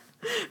were.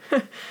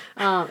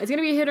 It's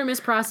gonna be a hit or miss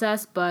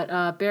process,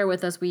 but bear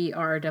with us. We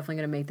are definitely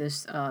gonna make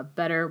this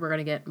better. We're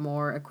gonna get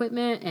more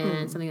equipment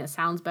and something that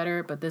sounds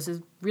better. But this is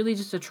really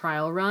just a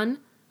trial run.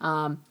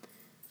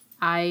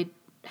 I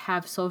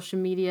have social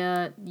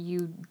media.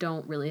 You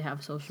don't really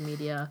have social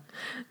media.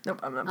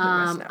 Nope, I'm not putting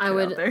my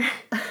Snapchat out there.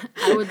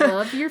 I would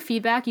love your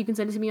feedback. You can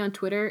send it to me on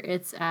Twitter.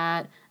 It's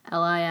at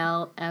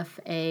LILFAYG.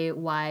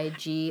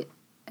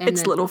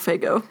 It's Little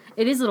Fago.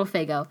 It is Little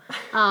Fago.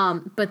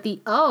 But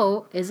the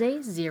O is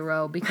a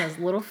 0 because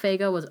Little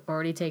Fago was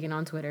already taken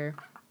on Twitter.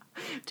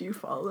 Do you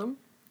follow them?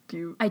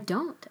 I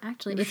don't,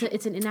 actually.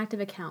 It's an inactive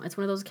account. It's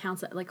one of those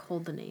accounts that like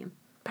hold the name.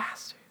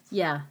 Bastards.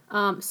 Yeah.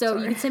 So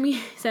Sorry. You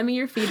can send me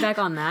your feedback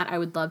on that. I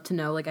would love to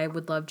know. Like, I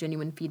would love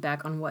genuine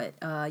feedback on what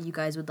you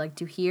guys would like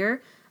to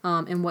hear,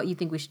 and what you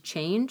think we should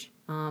change.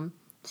 So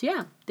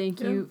yeah,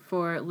 thank you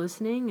for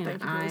listening.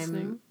 And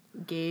I'm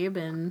Gabe,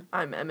 and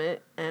I'm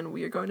Emmett, and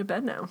we are going to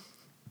bed now.